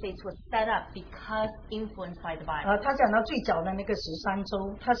United States was set up because influenced by the Bible. 他讲到最早的那个13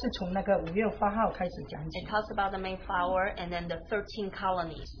州，他是从那个5月8号开始讲起 It。talks about the Mayflower and then the 13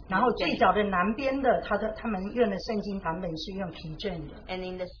 colonies. 然后最早的南边的，他们用的圣经版本是用King James 的。 And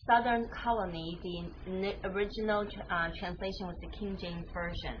in the southern colony, the original translation was the King James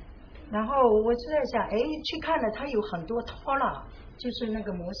Version. 然后我就在想，去看了，它有很多 Torah， 就是那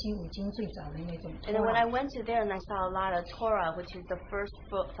个摩西五经最早的那种 And then when I Torah， went to there and I saw a lot of Torah, which is the first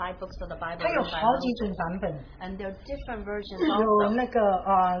 5 books of the Bible. 它有 written by 好几 Moses. 种版本， And there are different versions 有 also. 那个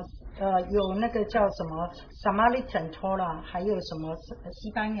有那个叫什么 Samaritan Torah， 还有什么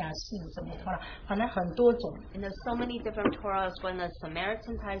西班牙式什么 Torah， 反正很多种。 And there's so many different Torahs, one of the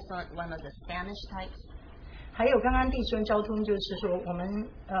Samaritan types, one of the Spanish types. 还有刚刚弟兄交通就是说，我们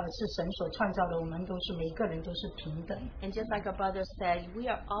是神所创造的，我们都是每一个人都是平等。 And just like our brother said, we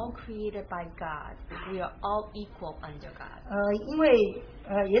are all created by God. We are all equal under God. 因为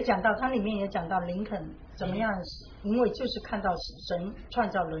也讲到，它里面也讲到林肯怎么样，因为就是看到神创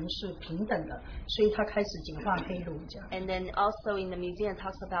造人是平等的，所以他开始解放黑奴这样。 And then also in the museum it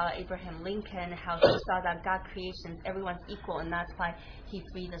talks about Abraham Lincoln, how he saw that God creations, everyone's equal, and that's why he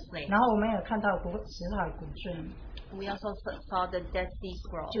freed the slaves. 然后我们也看到死海古卷， We also saw the Dead Sea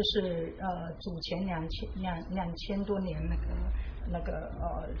Scrolls. 就是主前2000多年那个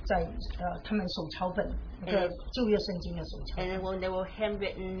在他们手抄本那个旧约圣经的手抄 And 本。 then when they were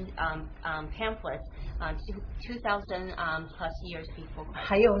handwritten pamphlets, 2,000 plus years before Christ.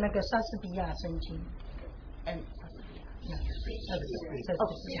 还有那个莎士比亚圣经。 And,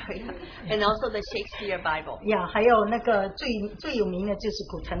 Oh, sorry. And also the Shakespeare Bible. 呀，还有那个最有名的就是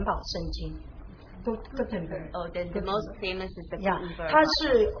古腾堡圣经。Gutenberg。 Oh, the most famous is the 呀 Gutenberg. 它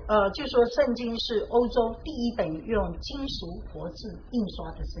是就说圣经是欧洲第一本用金属活字印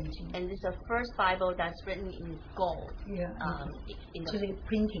刷的圣经。 And this is the first Bible that's written in gold. In 就是 the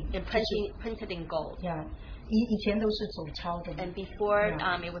printing， printed in gold. 呀，以前都是手抄的。 And before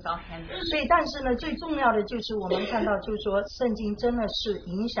it was all handwritten. 所以，但是呢，最重要的就是我们看到，就是说圣经真的是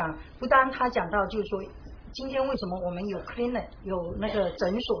影响，不单他讲到，就是说。今天为什么我们有 clinic 有那个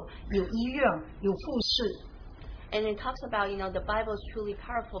诊所有医院有护士 And it talks about, the Bible is truly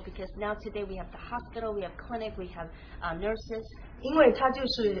powerful because now today we have the hospital, we have clinic, we have nurses. 因为他就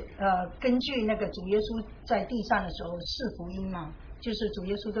是根据那个主耶稣在地上的时候是福音嘛，就是主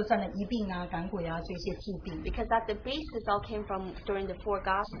耶稣都在那医病啊赶鬼啊这些治病。 Because at the basis all came from during the 4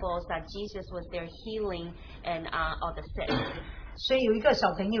 Gospels that Jesus was there healing and all the sick. 所以有一个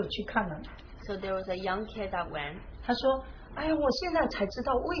小朋友去看了。 So there was a young kid that went. 他说：“哎呀，我现在才知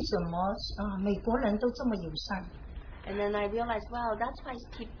道为什么美国人都这么友善。” And then I realized, wow, that's why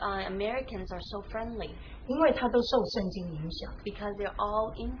Americans are so friendly. 因为他都受圣经影响。 Because they're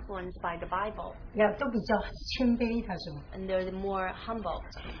all influenced by the Bible. 呀，都比较谦卑，他说。 And they're more humble.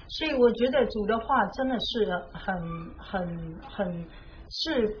 所以我觉得主的话真的是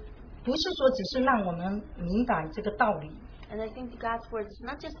是，不是说只是让我们明白这个道理。 And I think God's word is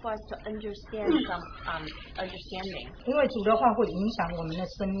not just for us to understand some understanding. 因为主的话会影响我们的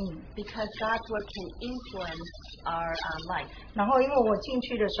生命。 Because God's word can influence our life. 然后因为我进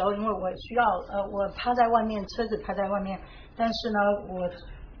去的时候，因为我需要我趴在外面，车子趴在外面，但是呢，我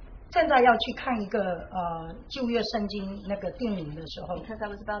正在要去看一个旧约圣经那个电影的时候。 Because I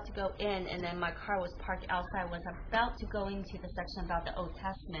was about to go in, and then my car was parked outside. Was about to go into the section about the Old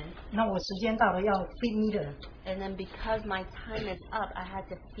Testament. 那我时间到了要 feed meter。 And then because my time is up, I had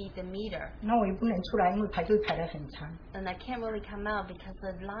to feed the meter. 那我也不能出来，因为排队排得很长。 And I can't really come out because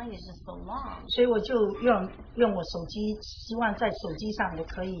the line is just so long. 所以我就用我手机，希望在手机上我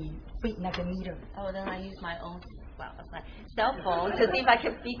可以 feed 那个 meter。 Oh, then I use my own cell phone to see if I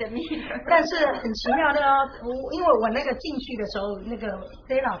can feed the meter. 但是很奇妙的因为我那个进去的时候，那个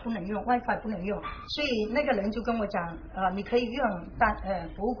data 不能用 ，WiFi 不能用，所以那个人就跟我讲，你可以用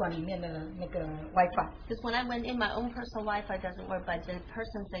博物馆里面的那个 WiFi。 Because when I went in, my own personal Wi-Fi doesn't work, but the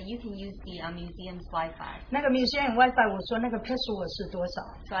person said you can use the museum's Wi-Fi. 那个 museum WiFi， 我说那个 password 是多少？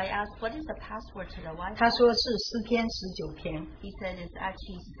 So I asked, what is the password to the Wi-Fi? 他说是诗篇19篇。 He said it's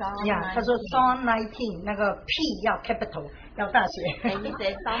actually Psalm 呀，他说 19. Psalm 19那个 P 要 capital 要大写。 And he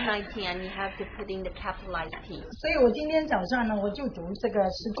said Psalm 19, and you have to put in the capitalized P. 所以我今天早上呢，我就读这个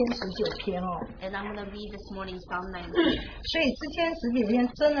诗篇19篇哦。 And I'm going to read this morning Psalm 19. 所以诗篇19篇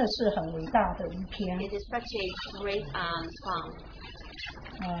真的是很伟大的一篇。 It is such a great song.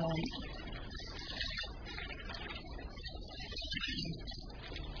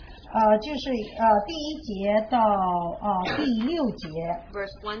 就是第1节到第6节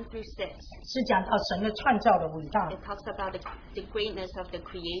verse 1 through 6. 是讲到神的创造的伟大。 It talks about the greatness of the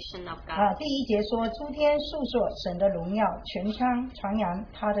creation of 第 God. 1节说，诸天述说神的荣耀，全腔传扬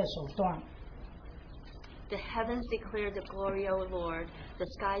他的手段。 The heavens declare the glory of the Lord. The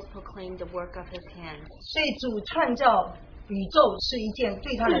skies proclaim the work of His hands. 所以主创造宇宙是一件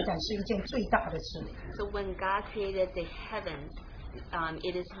对他来讲是一件最大的事。 So when God created the heavens,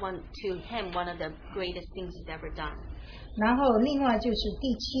 it is to Him one of the greatest things He's ever done. 然后另外就是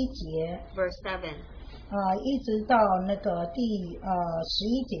第7节， Verse 7一直到那个第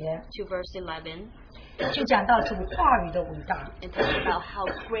11节， to verse 11, 就讲到主话语的伟大。 and talks about how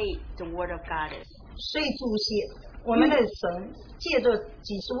great the Word of God is. 所以主写我们的神借着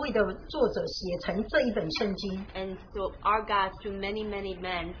几十位的作者写成这一本圣经， And so our God, through many, many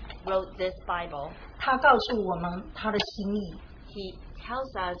men, wrote this Bible. 他告诉我们他的心意， He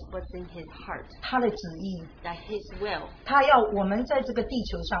tells us what's in His heart, 他的旨意， that His will. 他要我们在这个地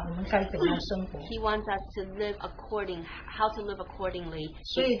球上我们该怎样生活。 He wants us to live how to live accordingly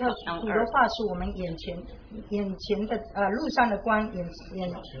所以他 on 主的 earth. 话是我们眼前的路上的光，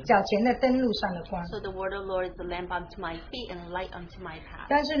脚前的灯，路上的光。 So the word of the Lord is a lamp unto my feet and light unto my path.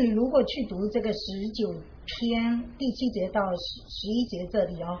 但是你如果去读这个19篇第7节到11节这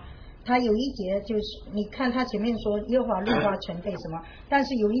里哦，他有一节就是你看他前面说耶和华律法全备什么，但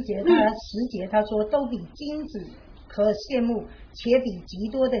是有一节他10节他说都比金子可羡慕，且比极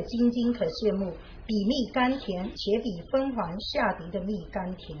多的金金可羡慕，比蜜甘甜，且比芬黄下滴的蜜甘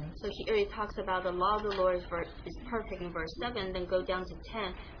甜。 So here it talks about the law of the Lord is perfect in verse 7, then go down to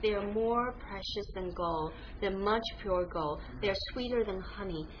 10. They are more precious than gold, than much pure gold. They are sweeter than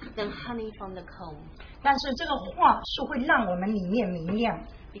honey from the comb. 但是这个话是会让我们里面明亮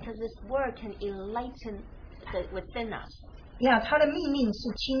Because this word can enlighten within us. 呀，他的命令是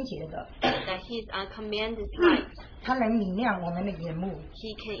清洁的， That His command is light. 他能明亮我们的眼目。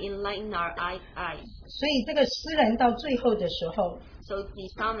 He can enlighten our eyes. 所以这个诗人到最后的时候， So the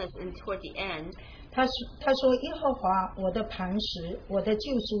psalmist, toward the end, 他说耶和华我的磐石，我的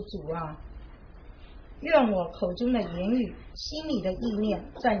救赎主啊，愿我口中的言语，心里的意念，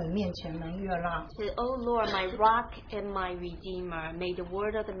在你面前能悦纳。 said, O Lord, my rock and my redeemer, may the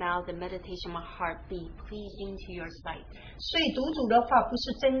word of the mouth and meditation of my heart be pleasing to your sight. 所以读主的话不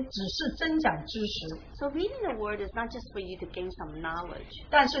是只是增长知识， So reading the word is not just for you to gain some knowledge.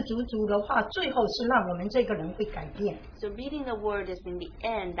 但是读主的话最后是让我们这个人会改变， So reading the word is in the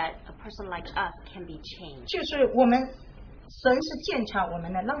end that a person like us can be changed. 就是我们神是鉴察我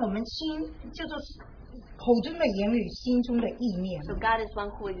们的，让我们心就是口中的言语，心中的意念。 So God is one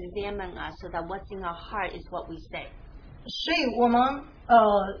who examines us so that what's in our heart is what we say. 所以我们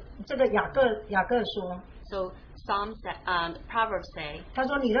这个雅各说， So Proverbs say 他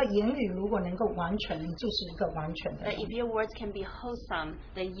说你的言语如果能够完全，你就是一个完全的 that 人。 if your words can be wholesome,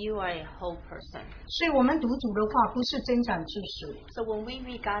 then you are a whole person. 所以我们读主的话不是增长知识， So when we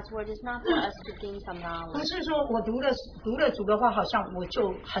read God's word, it's not for us to gain some 不 knowledge. 是说我读了主的话，好像我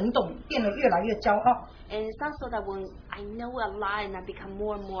就很懂，变得越来越骄傲。 And it's not so that when I know a lot and I become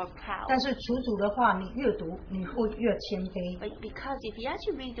more and more proud. 但是主的话，你越读你会越谦卑， But because if you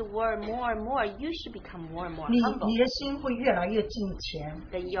actually read the word more and more, you should become more and more 你 humble. 的心会越来越敬虔，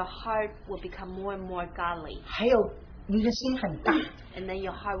 Then your heart will become more and more godly. 还有你的心很大。 And then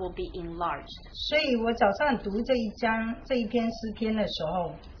your heart will be enlarged. 所以我早上读这一篇诗篇的时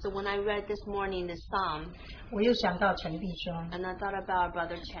候， So when I read this morning the psalm, 我又想到陈弟兄， and I thought about our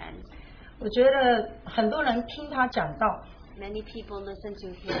brother Chen. 我觉得很多人听他讲道， Many people listen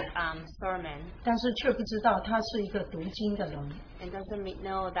to his sermon 但是却不知道他是一个读经的人， and doesn't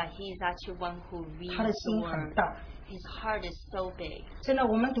know that he is actually one who 他的 reads 心 the 很 word. 大。 His heart is so big 真的，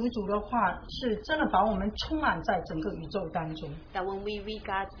我们读主的话是真的把我们充满在整个宇宙当中。 that when we read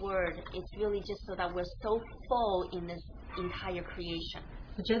God's word, it's really just so that we're so full in this entire creation.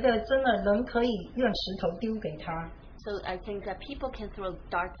 我觉得真的人可以用石头丢给他， So I think that people can throw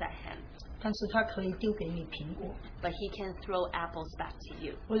darts at him, 但是他可以丢给你苹果。 but he can throw apples back to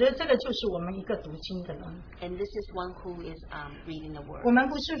you. 我觉得这个就是我们一个读经的人。 And this is one who is reading the 我 word. 们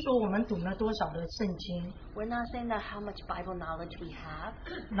不是说我们读了多少的圣经， We're not saying that how much Bible knowledge we have,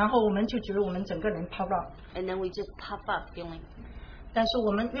 然后我们就觉得我们整个人泡到， and then we just puff up feeling. 但是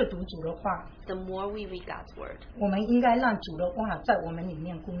我们越读主的话， The more we read God's word, 我们应该让主的话在我们里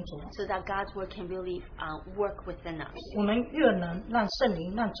面工作。 so that God's word can really work within us. 我们越能让圣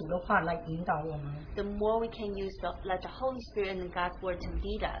灵、让主的话来引导我们， The more we can let the Holy Spirit and God's word to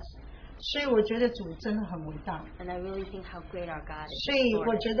lead us. 所以我觉得主真的很伟大。 And I really think how great our God is. 所以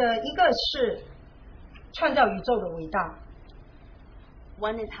我觉得一个是创造宇宙的伟大，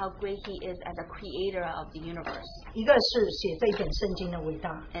 One is how great He is as a creator of the universe, 一个是写这一本圣经的伟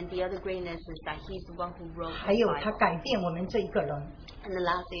大， and the other greatness is that He's the one who wrote 还 the 有他 Bible. 改变我们这一个人， And the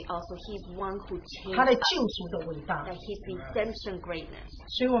last is also He's one who 他 changed 的 us, 救赎的伟大， that He's redemption greatness.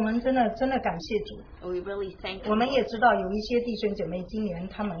 所以我们真的感谢主。 And we really thank 我 Him. 们也知道有一些弟兄姐妹今年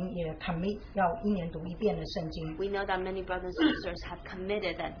他们也 commit 要一年读一遍的圣经， We know that many brothers and sisters have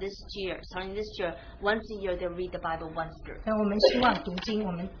committed that starting this year, once a year they'll read the Bible once through. 但我们希望读经，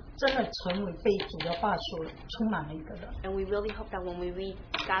我们真的成为被主的话所充满了一个人。 And we really hope that when we read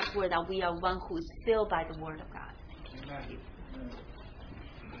God's word, that we are one who is filled by the word of God.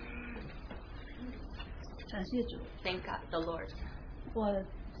 感谢主， Thank God, the Lord. 我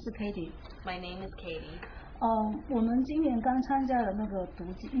是 Katie。 My name is Katie. 我们今年刚参加了那个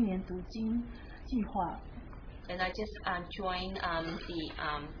一年读经计划， And I just joined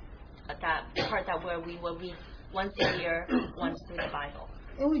that part that where we will read once a year, once through the Bible.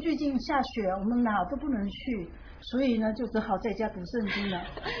 因为最近下雪，我们哪都不能去，所以呢就只好在家读圣经了。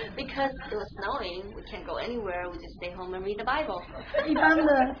 Because it was snowing, we can't go anywhere. We just stay home and read the Bible. 一般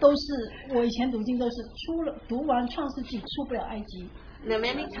的都是我以前读经都是读完创世纪出不了埃及， Now,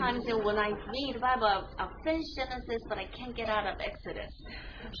 many times when I read the Bible, I'll finish Genesis, but I can't get out of Exodus.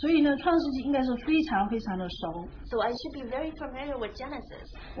 所以呢创世纪应该是非常非常的熟。 So I should be very familiar with Genesis.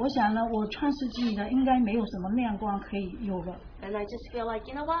 我想呢我创世纪呢应该没有什么亮光可以有了， And I just feel like,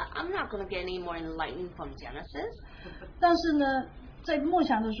 you know what? I'm not going to get any more enlightening from Genesis. 但是呢在默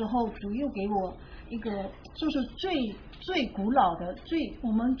想的时候，主又给我一个就是最古老的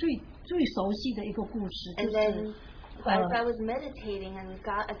我们最熟悉的一个故事，就 And 是 then as I was meditating, and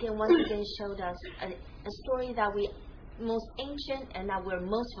God again once again showed us a story that we most ancient and that we're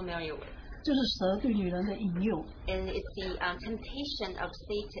most familiar with. 就是蛇对女人的引诱。 And it's the temptation of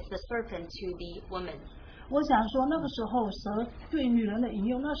Satan, the serpent, to the woman. 我想说那个时候蛇对女人的引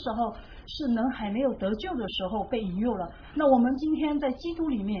诱，那时候是人还没有得救的时候被引诱了。那我们今天在基督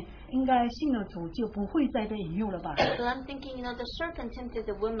里面，应该信了主就不会再被引诱了吧？ So I'm thinking, you know, the serpent tempted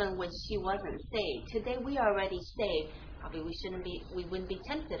the woman when she wasn't saved. Today we are already saved. Probably we wouldn't be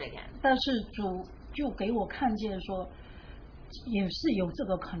tempted again. 但是主就给我看见说，也是有这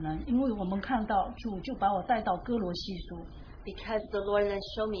个可能，因为我们看到主就把我带到哥罗西书。 Because the Lord then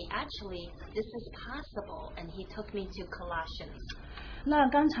showed me, actually, this is possible, and He took me to Colossians. 那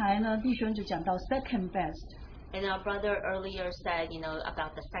刚才呢，弟兄就讲到 second best。 And our brother earlier said, you know,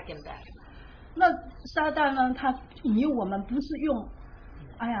 about the second best. 那撒旦呢，他引诱我们不是用，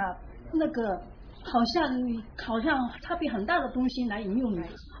哎呀，那个好像差别很大的东西来引诱你，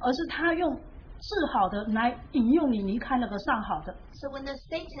而是他用治好的来引诱你离开那个上好的。 So when the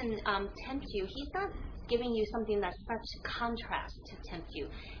Satan tempts you, he's not giving you something that's such contrast to tempt you.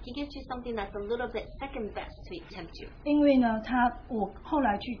 He gives you something that's a little bit second best to tempt you. 因为呢，我后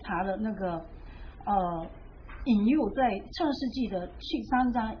来去查了那个引诱在创世纪的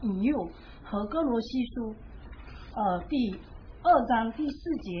3章引诱和哥罗西书第2章第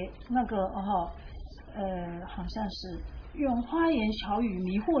4节那个好像是用花言巧语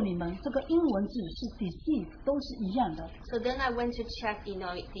迷惑你们，这个英文字是 deceive 都是一样的。 So then I went to check, you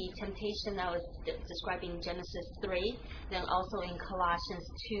know, the temptation that was describing in Genesis 3, then also in Colossians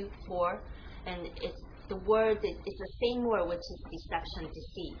 2:4, and it's the word it's the same word, which is deception,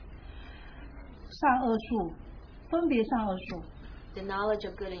 deceit. 善恶树，分别善恶树， The knowledge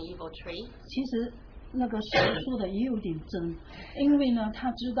of good and evil tree. 其实那个神说的也有点真，因为呢，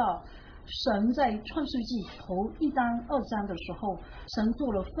他知道神在创世纪头1章2章的时候，神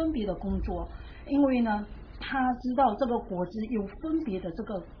做了分别的工作，因为呢，他知道这个果子有分别的这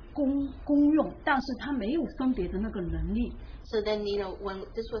个功用，但是他没有分别的那个能力。 So then, you know, when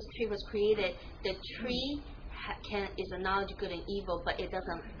this tree was created, the tree is a knowledge of good and evil, but it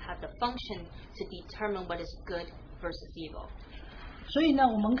doesn't have the function to determine what is good versus evil. 所以呢，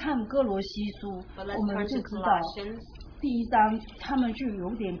我们看哥罗西书， But 我 let's 们 turn 就 to 知道 Colossians. 第1章他们就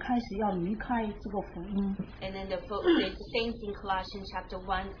有点开始要离开这个福音。 And then the saints in Colossians chapter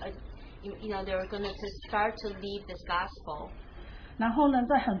 1, you know, they're going to start to leave this gospel. 然后呢，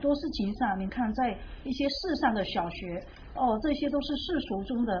在很多事情上，你看，在一些世上的小学，这些都是世俗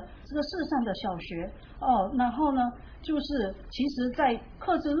中的这个世上的小学，然后呢，就是其实在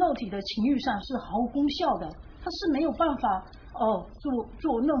克制肉体的情欲上是毫无功效的，它是没有办法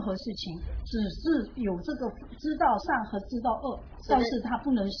做任何事情，只是有这个知道善和知道恶，但是它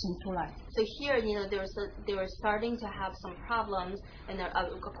不能行出来。 So here, you know, they were starting to have some problems, and they're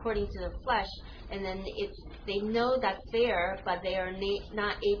according to the flesh, and then they know that's there, but they are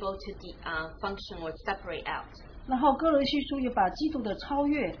not able to function or separate out. 然后哥罗西书也把基督的超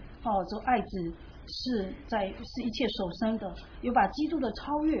越，这爱子是一切所生的，有把基督的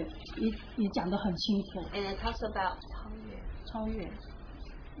超越也讲得很清楚。And it talks about 超越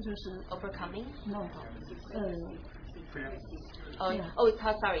就是 overcoming. no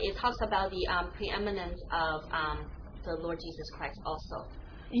It talks about the preeminence of the Lord Jesus Christ also.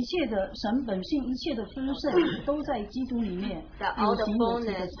 一切的神本性，一切的丰盛都在基督里面 That all 有 the 形有质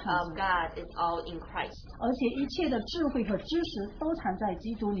的 fullness 产 of 生， God is all in Christ. 而且一切的智慧和知识都藏在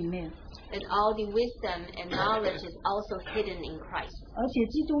基督里面， And all the wisdom and knowledge is also hidden in Christ. 而且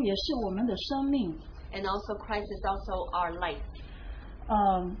基督也是我们的生命。 And also Christ is also our life.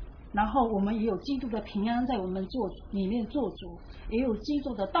 然后我们也有基督的平安在我们里面做主，也有基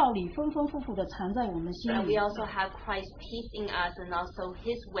督的道理丰丰富富的藏在我们心 And 里 we。also have Christ's peace in us and also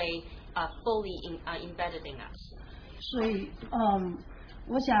His way fully embedded in us. 所以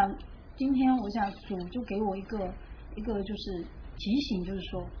我想今天主就给我一个就是提醒，就是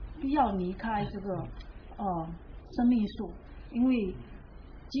说不要离开这个生命树，因为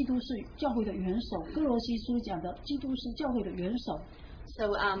基督是教会的元首，哥罗西书讲的基督是教会的元首。So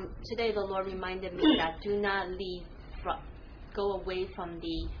today the Lord reminded me that do not go away from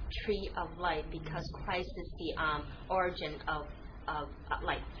the tree of life because Christ is the origin of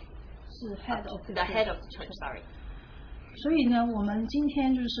life. 是 head of the head of the church. Sorry. 所以呢，我们今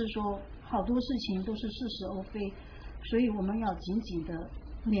天就是说，好多事情都是似是而非，所以我们要紧紧的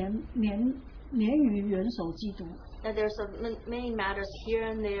连于元首基督。That there's many matters here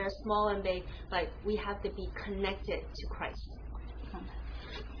and there, small and big, but we have to be connected to Christ.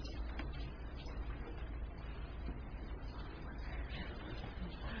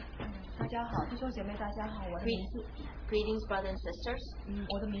 大家好，弟兄姐妹，大家好，我的名字 Greetings, brothers and sisters.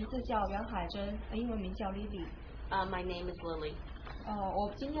 我的名字叫袁海珍，英文名叫 Lily。My name is Lily.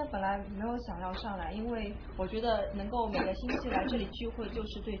 我今天本来没有想要上来，因为我觉得能够每个星期来这里聚会，就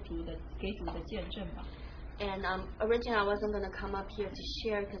是对给主的见证吧。And originally I wasn't going to come up here to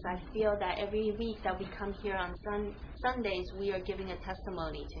share because I feel that every week that we come here on Sundays, we are giving a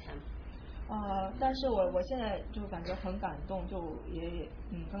testimony to Him. 但是我现在就感觉很感动，就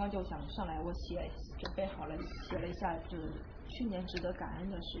刚刚就想上来，我准备好了，写了一下就是去年值得感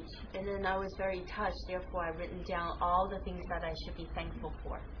恩的事情。And then I was very touched, therefore I've written down all the things that I should be thankful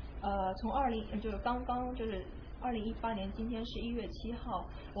for. 从刚刚就是2018年，今天是1月7号，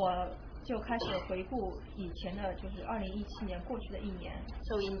我就开始回顾以前的，就是2017年过去的一年。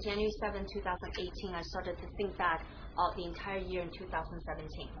So in January 7, 2018, I started to think back the entire year in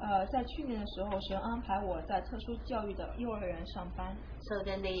 2017. 在去年的时候，神安排我在特殊教育的幼儿园上班。So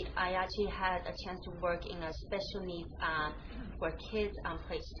then I actually had a chance to work in a special needs for kids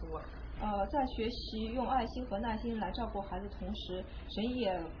place to work. 在学习用爱心和耐心来照顾孩子的同时，神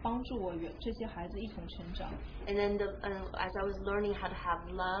也帮助我与这些孩子一同成长。And then as I was learning how to have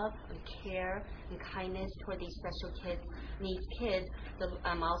love and care and kindness toward these special needs kids,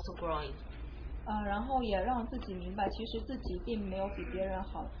 I'm also growing. 然后也让自己明白，其实自己并没有比别人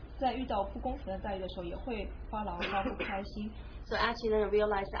好，在遇到不公平的待遇的时候，也会发牢骚不开心。So actually then I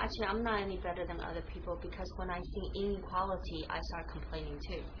realized that actually I'm not any better than other people because when I see inequality, I start complaining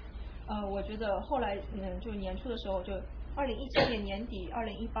too. 我觉得后来就年初的时候，就2017年年底、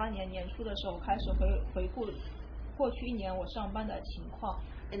2018年年初的时候开始回顾过去一年我上班的情况。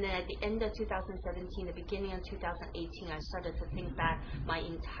And then at the end of 2017, the beginning of 2018, I started to think back my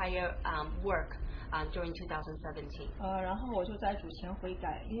entire work during 2017. 然后我就在主前悔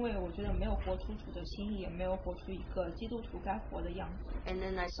改，因为我觉得没有活出主的心意，也没有活出一个基督徒该活的样子。And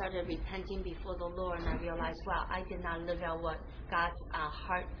then I started repenting before the Lord, and I realized, wow, I did not live out what God's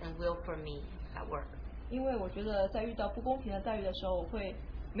heart and will for me at work. 因为我觉得在遇到不公平的待遇的时候，我会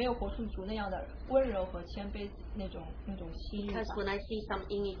没有活出主那样的温柔和谦卑那种心意。Because when I see some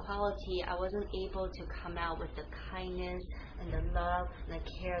inequality, I wasn't able to come out with the kindness and the love and the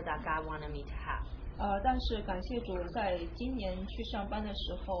care that God wanted me to have. 但是感谢主，在今年去上班的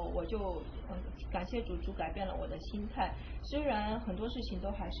时候，我就感谢主改变了我的心态。虽然很多事情都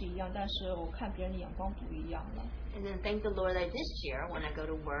还是一样，但是我看别人的眼光不一样了。And then thank the Lord that this year, when I go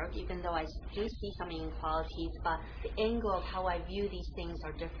to work, even though I do see some inequalities, but the angle of how I view these things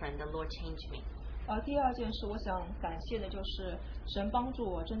are different. The Lord changed me. 第二件事，我想感谢的就是神帮助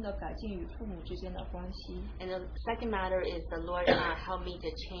我真的改进与父母之间的关系。And the second matter is the Lord helped me to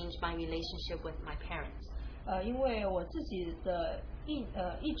change my relationship with my parents. 因为我自己的意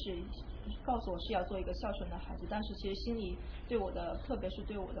志告诉我是要做一个孝顺的孩子，但是其实心里对我的，特别是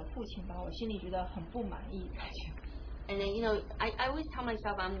对我的父亲吧，我心里觉得很不满意。And then, I always tell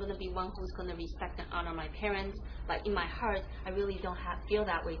myself I'm going to be one who's going to respect and honor my parents, but in my heart, I really don't feel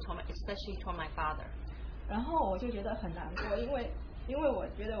that way, especially toward my father. 然后我就觉得很难过，因因为我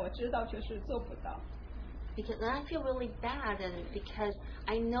觉得我知道却是做不到。Because and I feel really bad, and because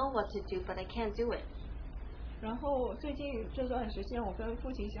I know what to do, but I can't do it. 然后最近这段时间，我跟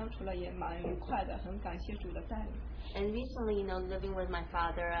父亲相处了也蛮愉快的，很感谢主的带领。And recently, living with my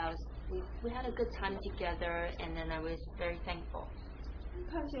father, we had a good time together, and then I was very thankful.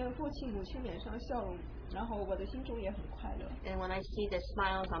 看见父亲母亲脸上笑容，然后我的心中也很快乐。And when I see the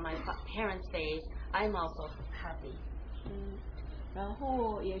smiles on my parents' face, I'm also happy. 然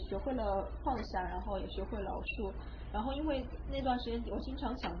后也学会了放下，然后也学会饶恕。然后因为那段时间我经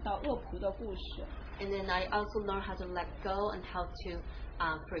常想到恶仆的故事。And then I also learned how to let go and how to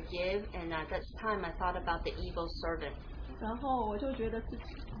forgive. And at that time, I thought about the evil servant. 然后我就觉得自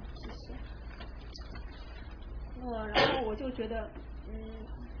己，然后我就觉得，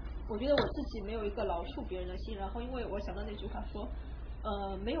我觉得我自己没有一个饶恕别人的心。然后因为我想到那句话说，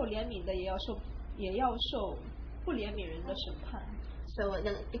没有怜悯的也要受不怜悯人的审判。So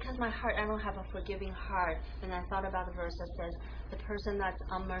because my heart, I don't have a forgiving heart, and I thought about the verse that says, the person that's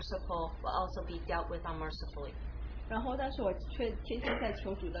unmerciful will also be dealt with unmercifully. 然后，但是我却天天在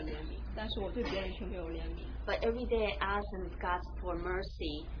求主的怜悯，但是我对别人却没有怜悯。But every day I ask God for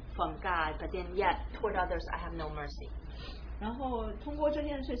mercy from God, but then yet toward others I have no mercy. 然后通过这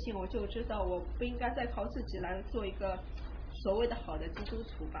件事情，我就知道我不应该再靠自己来做一个所谓的好的基督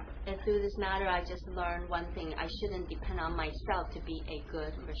徒吧。And through this matter, I just learned one thing: I shouldn't depend on myself to be a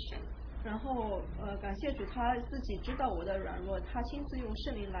good Christian. 然后感谢主，他自己知道我的软弱，他亲自用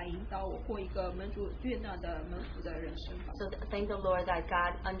圣灵来引导我过一个门主悦纳的门徒的人生吧。So thank the Lord that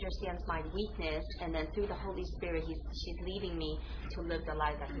God understands my weakness, and then through the Holy Spirit, she's leading me to live the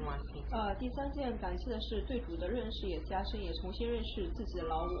life that He wants me to. 第三件感谢的是对主的认识也加深，也重新认识自己的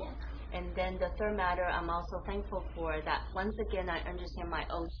老我。And then the third matter I'm also thankful for, that once again I understand my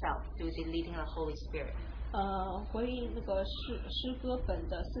own self through the leading of the Holy Spirit. 回应那个诗歌本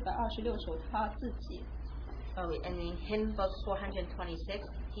的426首他自己。Oh, and in hymn book 426,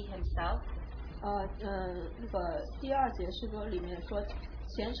 he himself. 那个第二节诗歌里面说，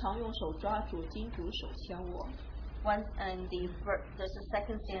前常用手抓住，今主手牵我。Once in there's a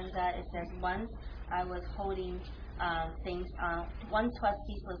second stanza. It says, once I was holding things. Once was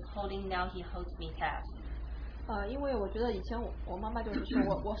ceaseless holding, now he holds me fast. 因为我觉得以前我妈妈就是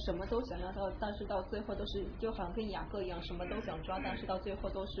说我什么都想要到，但是到最后都是就好像跟雅各一样，什么都想抓，但是到最后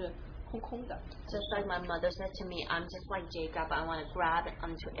都是空空的。Just like my mother said to me, I'm just like Jacob. I want to grab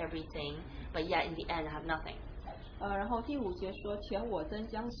onto everything, but yet in the end I have nothing. 然后第5节说，前我曾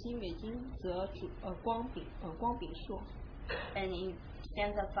将西灭金则光炳硕。And in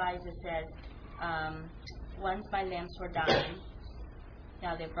stanza 5 it says, once my lamps were dying,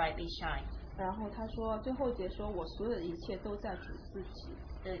 now they brightly shine. 然后他说，最后节说，我所有的一切都在主自己。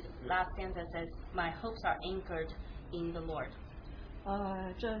The last stanza says, my hopes are anchored in the Lord.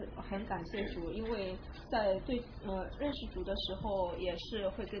 这很感谢主，因为在认识主的时候，也是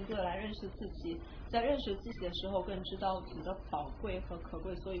会更多的来认识自己，在认识自己的时候，更知道主的宝贵和可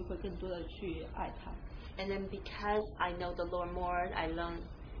贵，所以会更多的去爱他。And then because I know the Lord more, I learn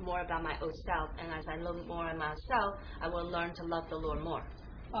more about my own self, and as I learn more about myself, I will learn to love the Lord more.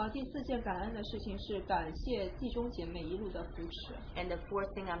 第4件感恩的事情是感谢弟兄姐妹一路的扶持。And the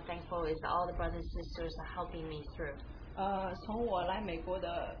fourth thing I'm thankful is all the brothers and sisters are helping me through. 从我来美国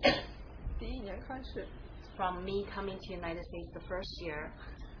的第1年开始 ，from me coming to United States the first year，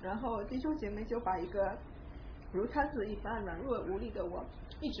 然后弟兄姐妹就把一个如摊子一般软弱无力的我，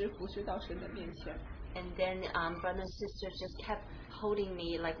一直扶持到神的面前。And then brothers and sisters just kept holding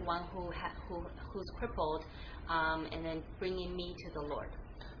me like one who's crippled, and then bringing me to the Lord.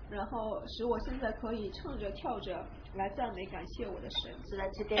 然后使我现在可以唱着跳着来赞美感谢我的神。So that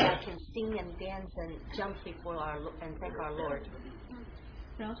today I can sing and dance and jump before and thank our Lord.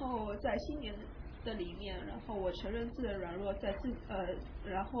 然后在新年的里面，然后我承认自己的软弱，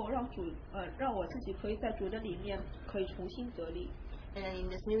然后让我自己可以在主的里面可以重新得力。And in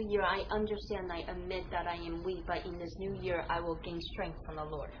this new year, I understand, I admit that I am weak, but in this new year, I will gain strength from the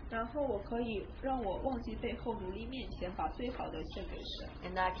Lord. 然后我可以让我忘记背后，努力面前，把最好的献给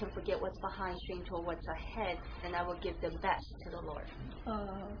神。And I can forget what's behind, strain toward what's ahead, and I will give the best to the Lord.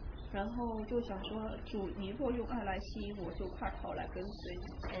 然后就想说，主，你若用爱来吸引我，就快跑来跟随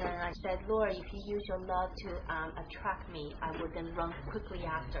你。And then I said, Lord, if you use your love to attract me, I will then run quickly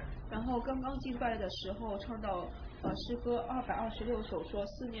after. 然后刚刚敬拜的时候唱到诗歌226首说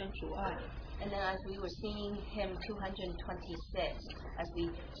思念主爱。And then as we were singing hymn 226, as we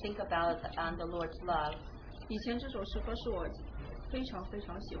think about the Lord's love. 以前这首诗歌是我非常非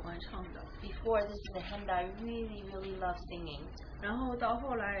常喜欢唱的。 Before, this is a hymn that I really, really love singing. 然后到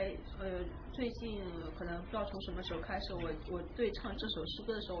后来，最近可能不知道从什么时候开始，我对唱这首诗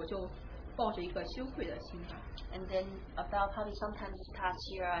歌的时候，我就抱着一个羞愧的心态。 And then about probably sometime this past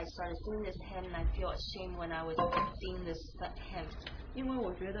year, I started singing this hymn, and I feel ashamed when I was singing this hymn. 因为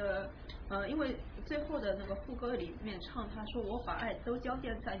我觉得，因为最后的那个副歌里面唱，他说我把爱都交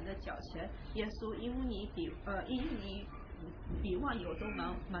奠在你的脚前，耶稣因你比万有都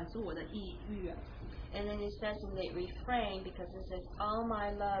满足我的意愿。 And then it says in the refrain, because it says, all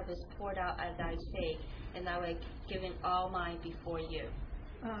my love is poured out at thy sake, and I will give in all mine before you.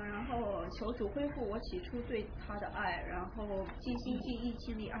 然后求主恢复我起初对他的爱，然后尽心尽意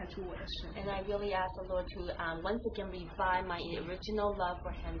尽力爱主我的神。 And I really ask the Lord to once again revive my original love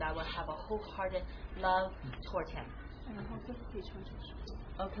for Him, that I will have a wholehearted love toward Him. 然后最后可以唱这首。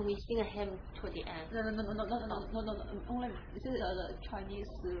 Oh, can we sing a hymn toward the end? No. Only this is Chinese.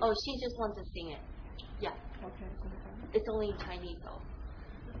 Oh, she just wants to sing it. Yeah. Okay. It's only in Chinese though.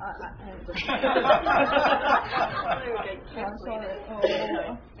 Sorry.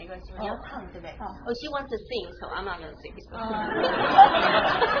 没关系，你要唱对不对？ Oh, she wants to sing, so I'm not going to sing.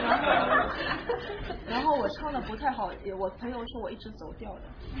 然后我唱的不太好，我朋友说我一直走调的。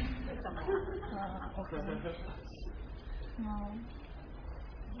怎么？ OK。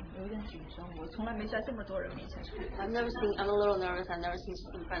有点紧张，我从来没在这么多人面前唱。 I've never seen. I'm a little nervous. I've never seen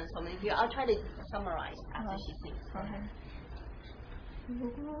in front of so many people. I'll try to summarize after she sings. OK。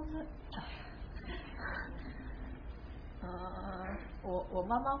我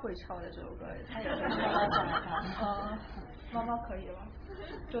妈妈会唱的这首歌，她也会唱。妈妈可以吗？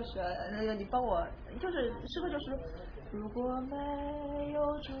就是那个你帮我，就是诗歌就是，如果没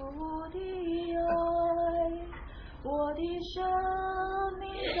有主的爱，我的生命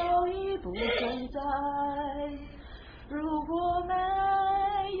早已不存在。如果没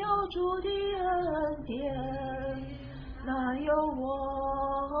有主的恩典，哪有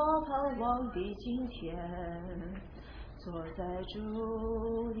我盼望的今天？坐在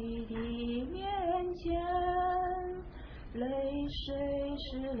主你的面前，泪水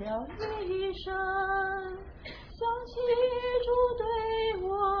湿了一生，想起主对我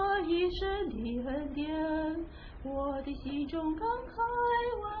一生的恩典，我的心中感慨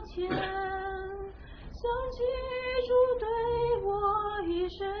万千。想起主对我一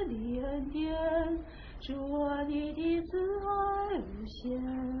生的恩典，主啊，你的慈爱无限。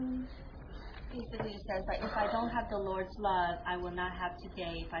 Basically, it says that if I don't have the Lord's love, I will not have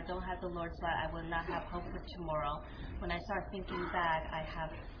today. If I don't have the Lord's love, I will not have hope for tomorrow. When I start thinking back, I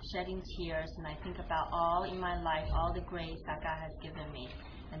have shedding tears, and I think about all in my life, all the grace that God has given me.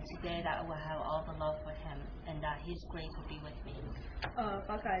 And today, that I will have all the love for Him, and that His grace will be with me.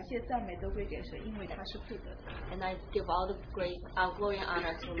 把感谢赞美都归给神，因为他是配得的。 And I give all the grace, glory and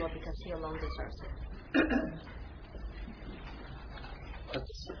honor to the Lord because He alone deserves it.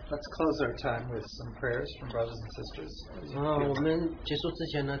 Let's close our time with some prayers from brothers and sisters. 我们结束之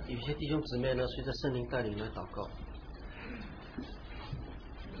前呢，有些弟兄姊妹呢，随着圣灵带领来祷告。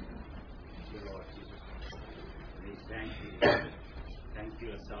Thank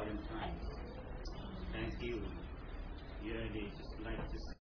you a thousand times. Thank you. Really, just like this.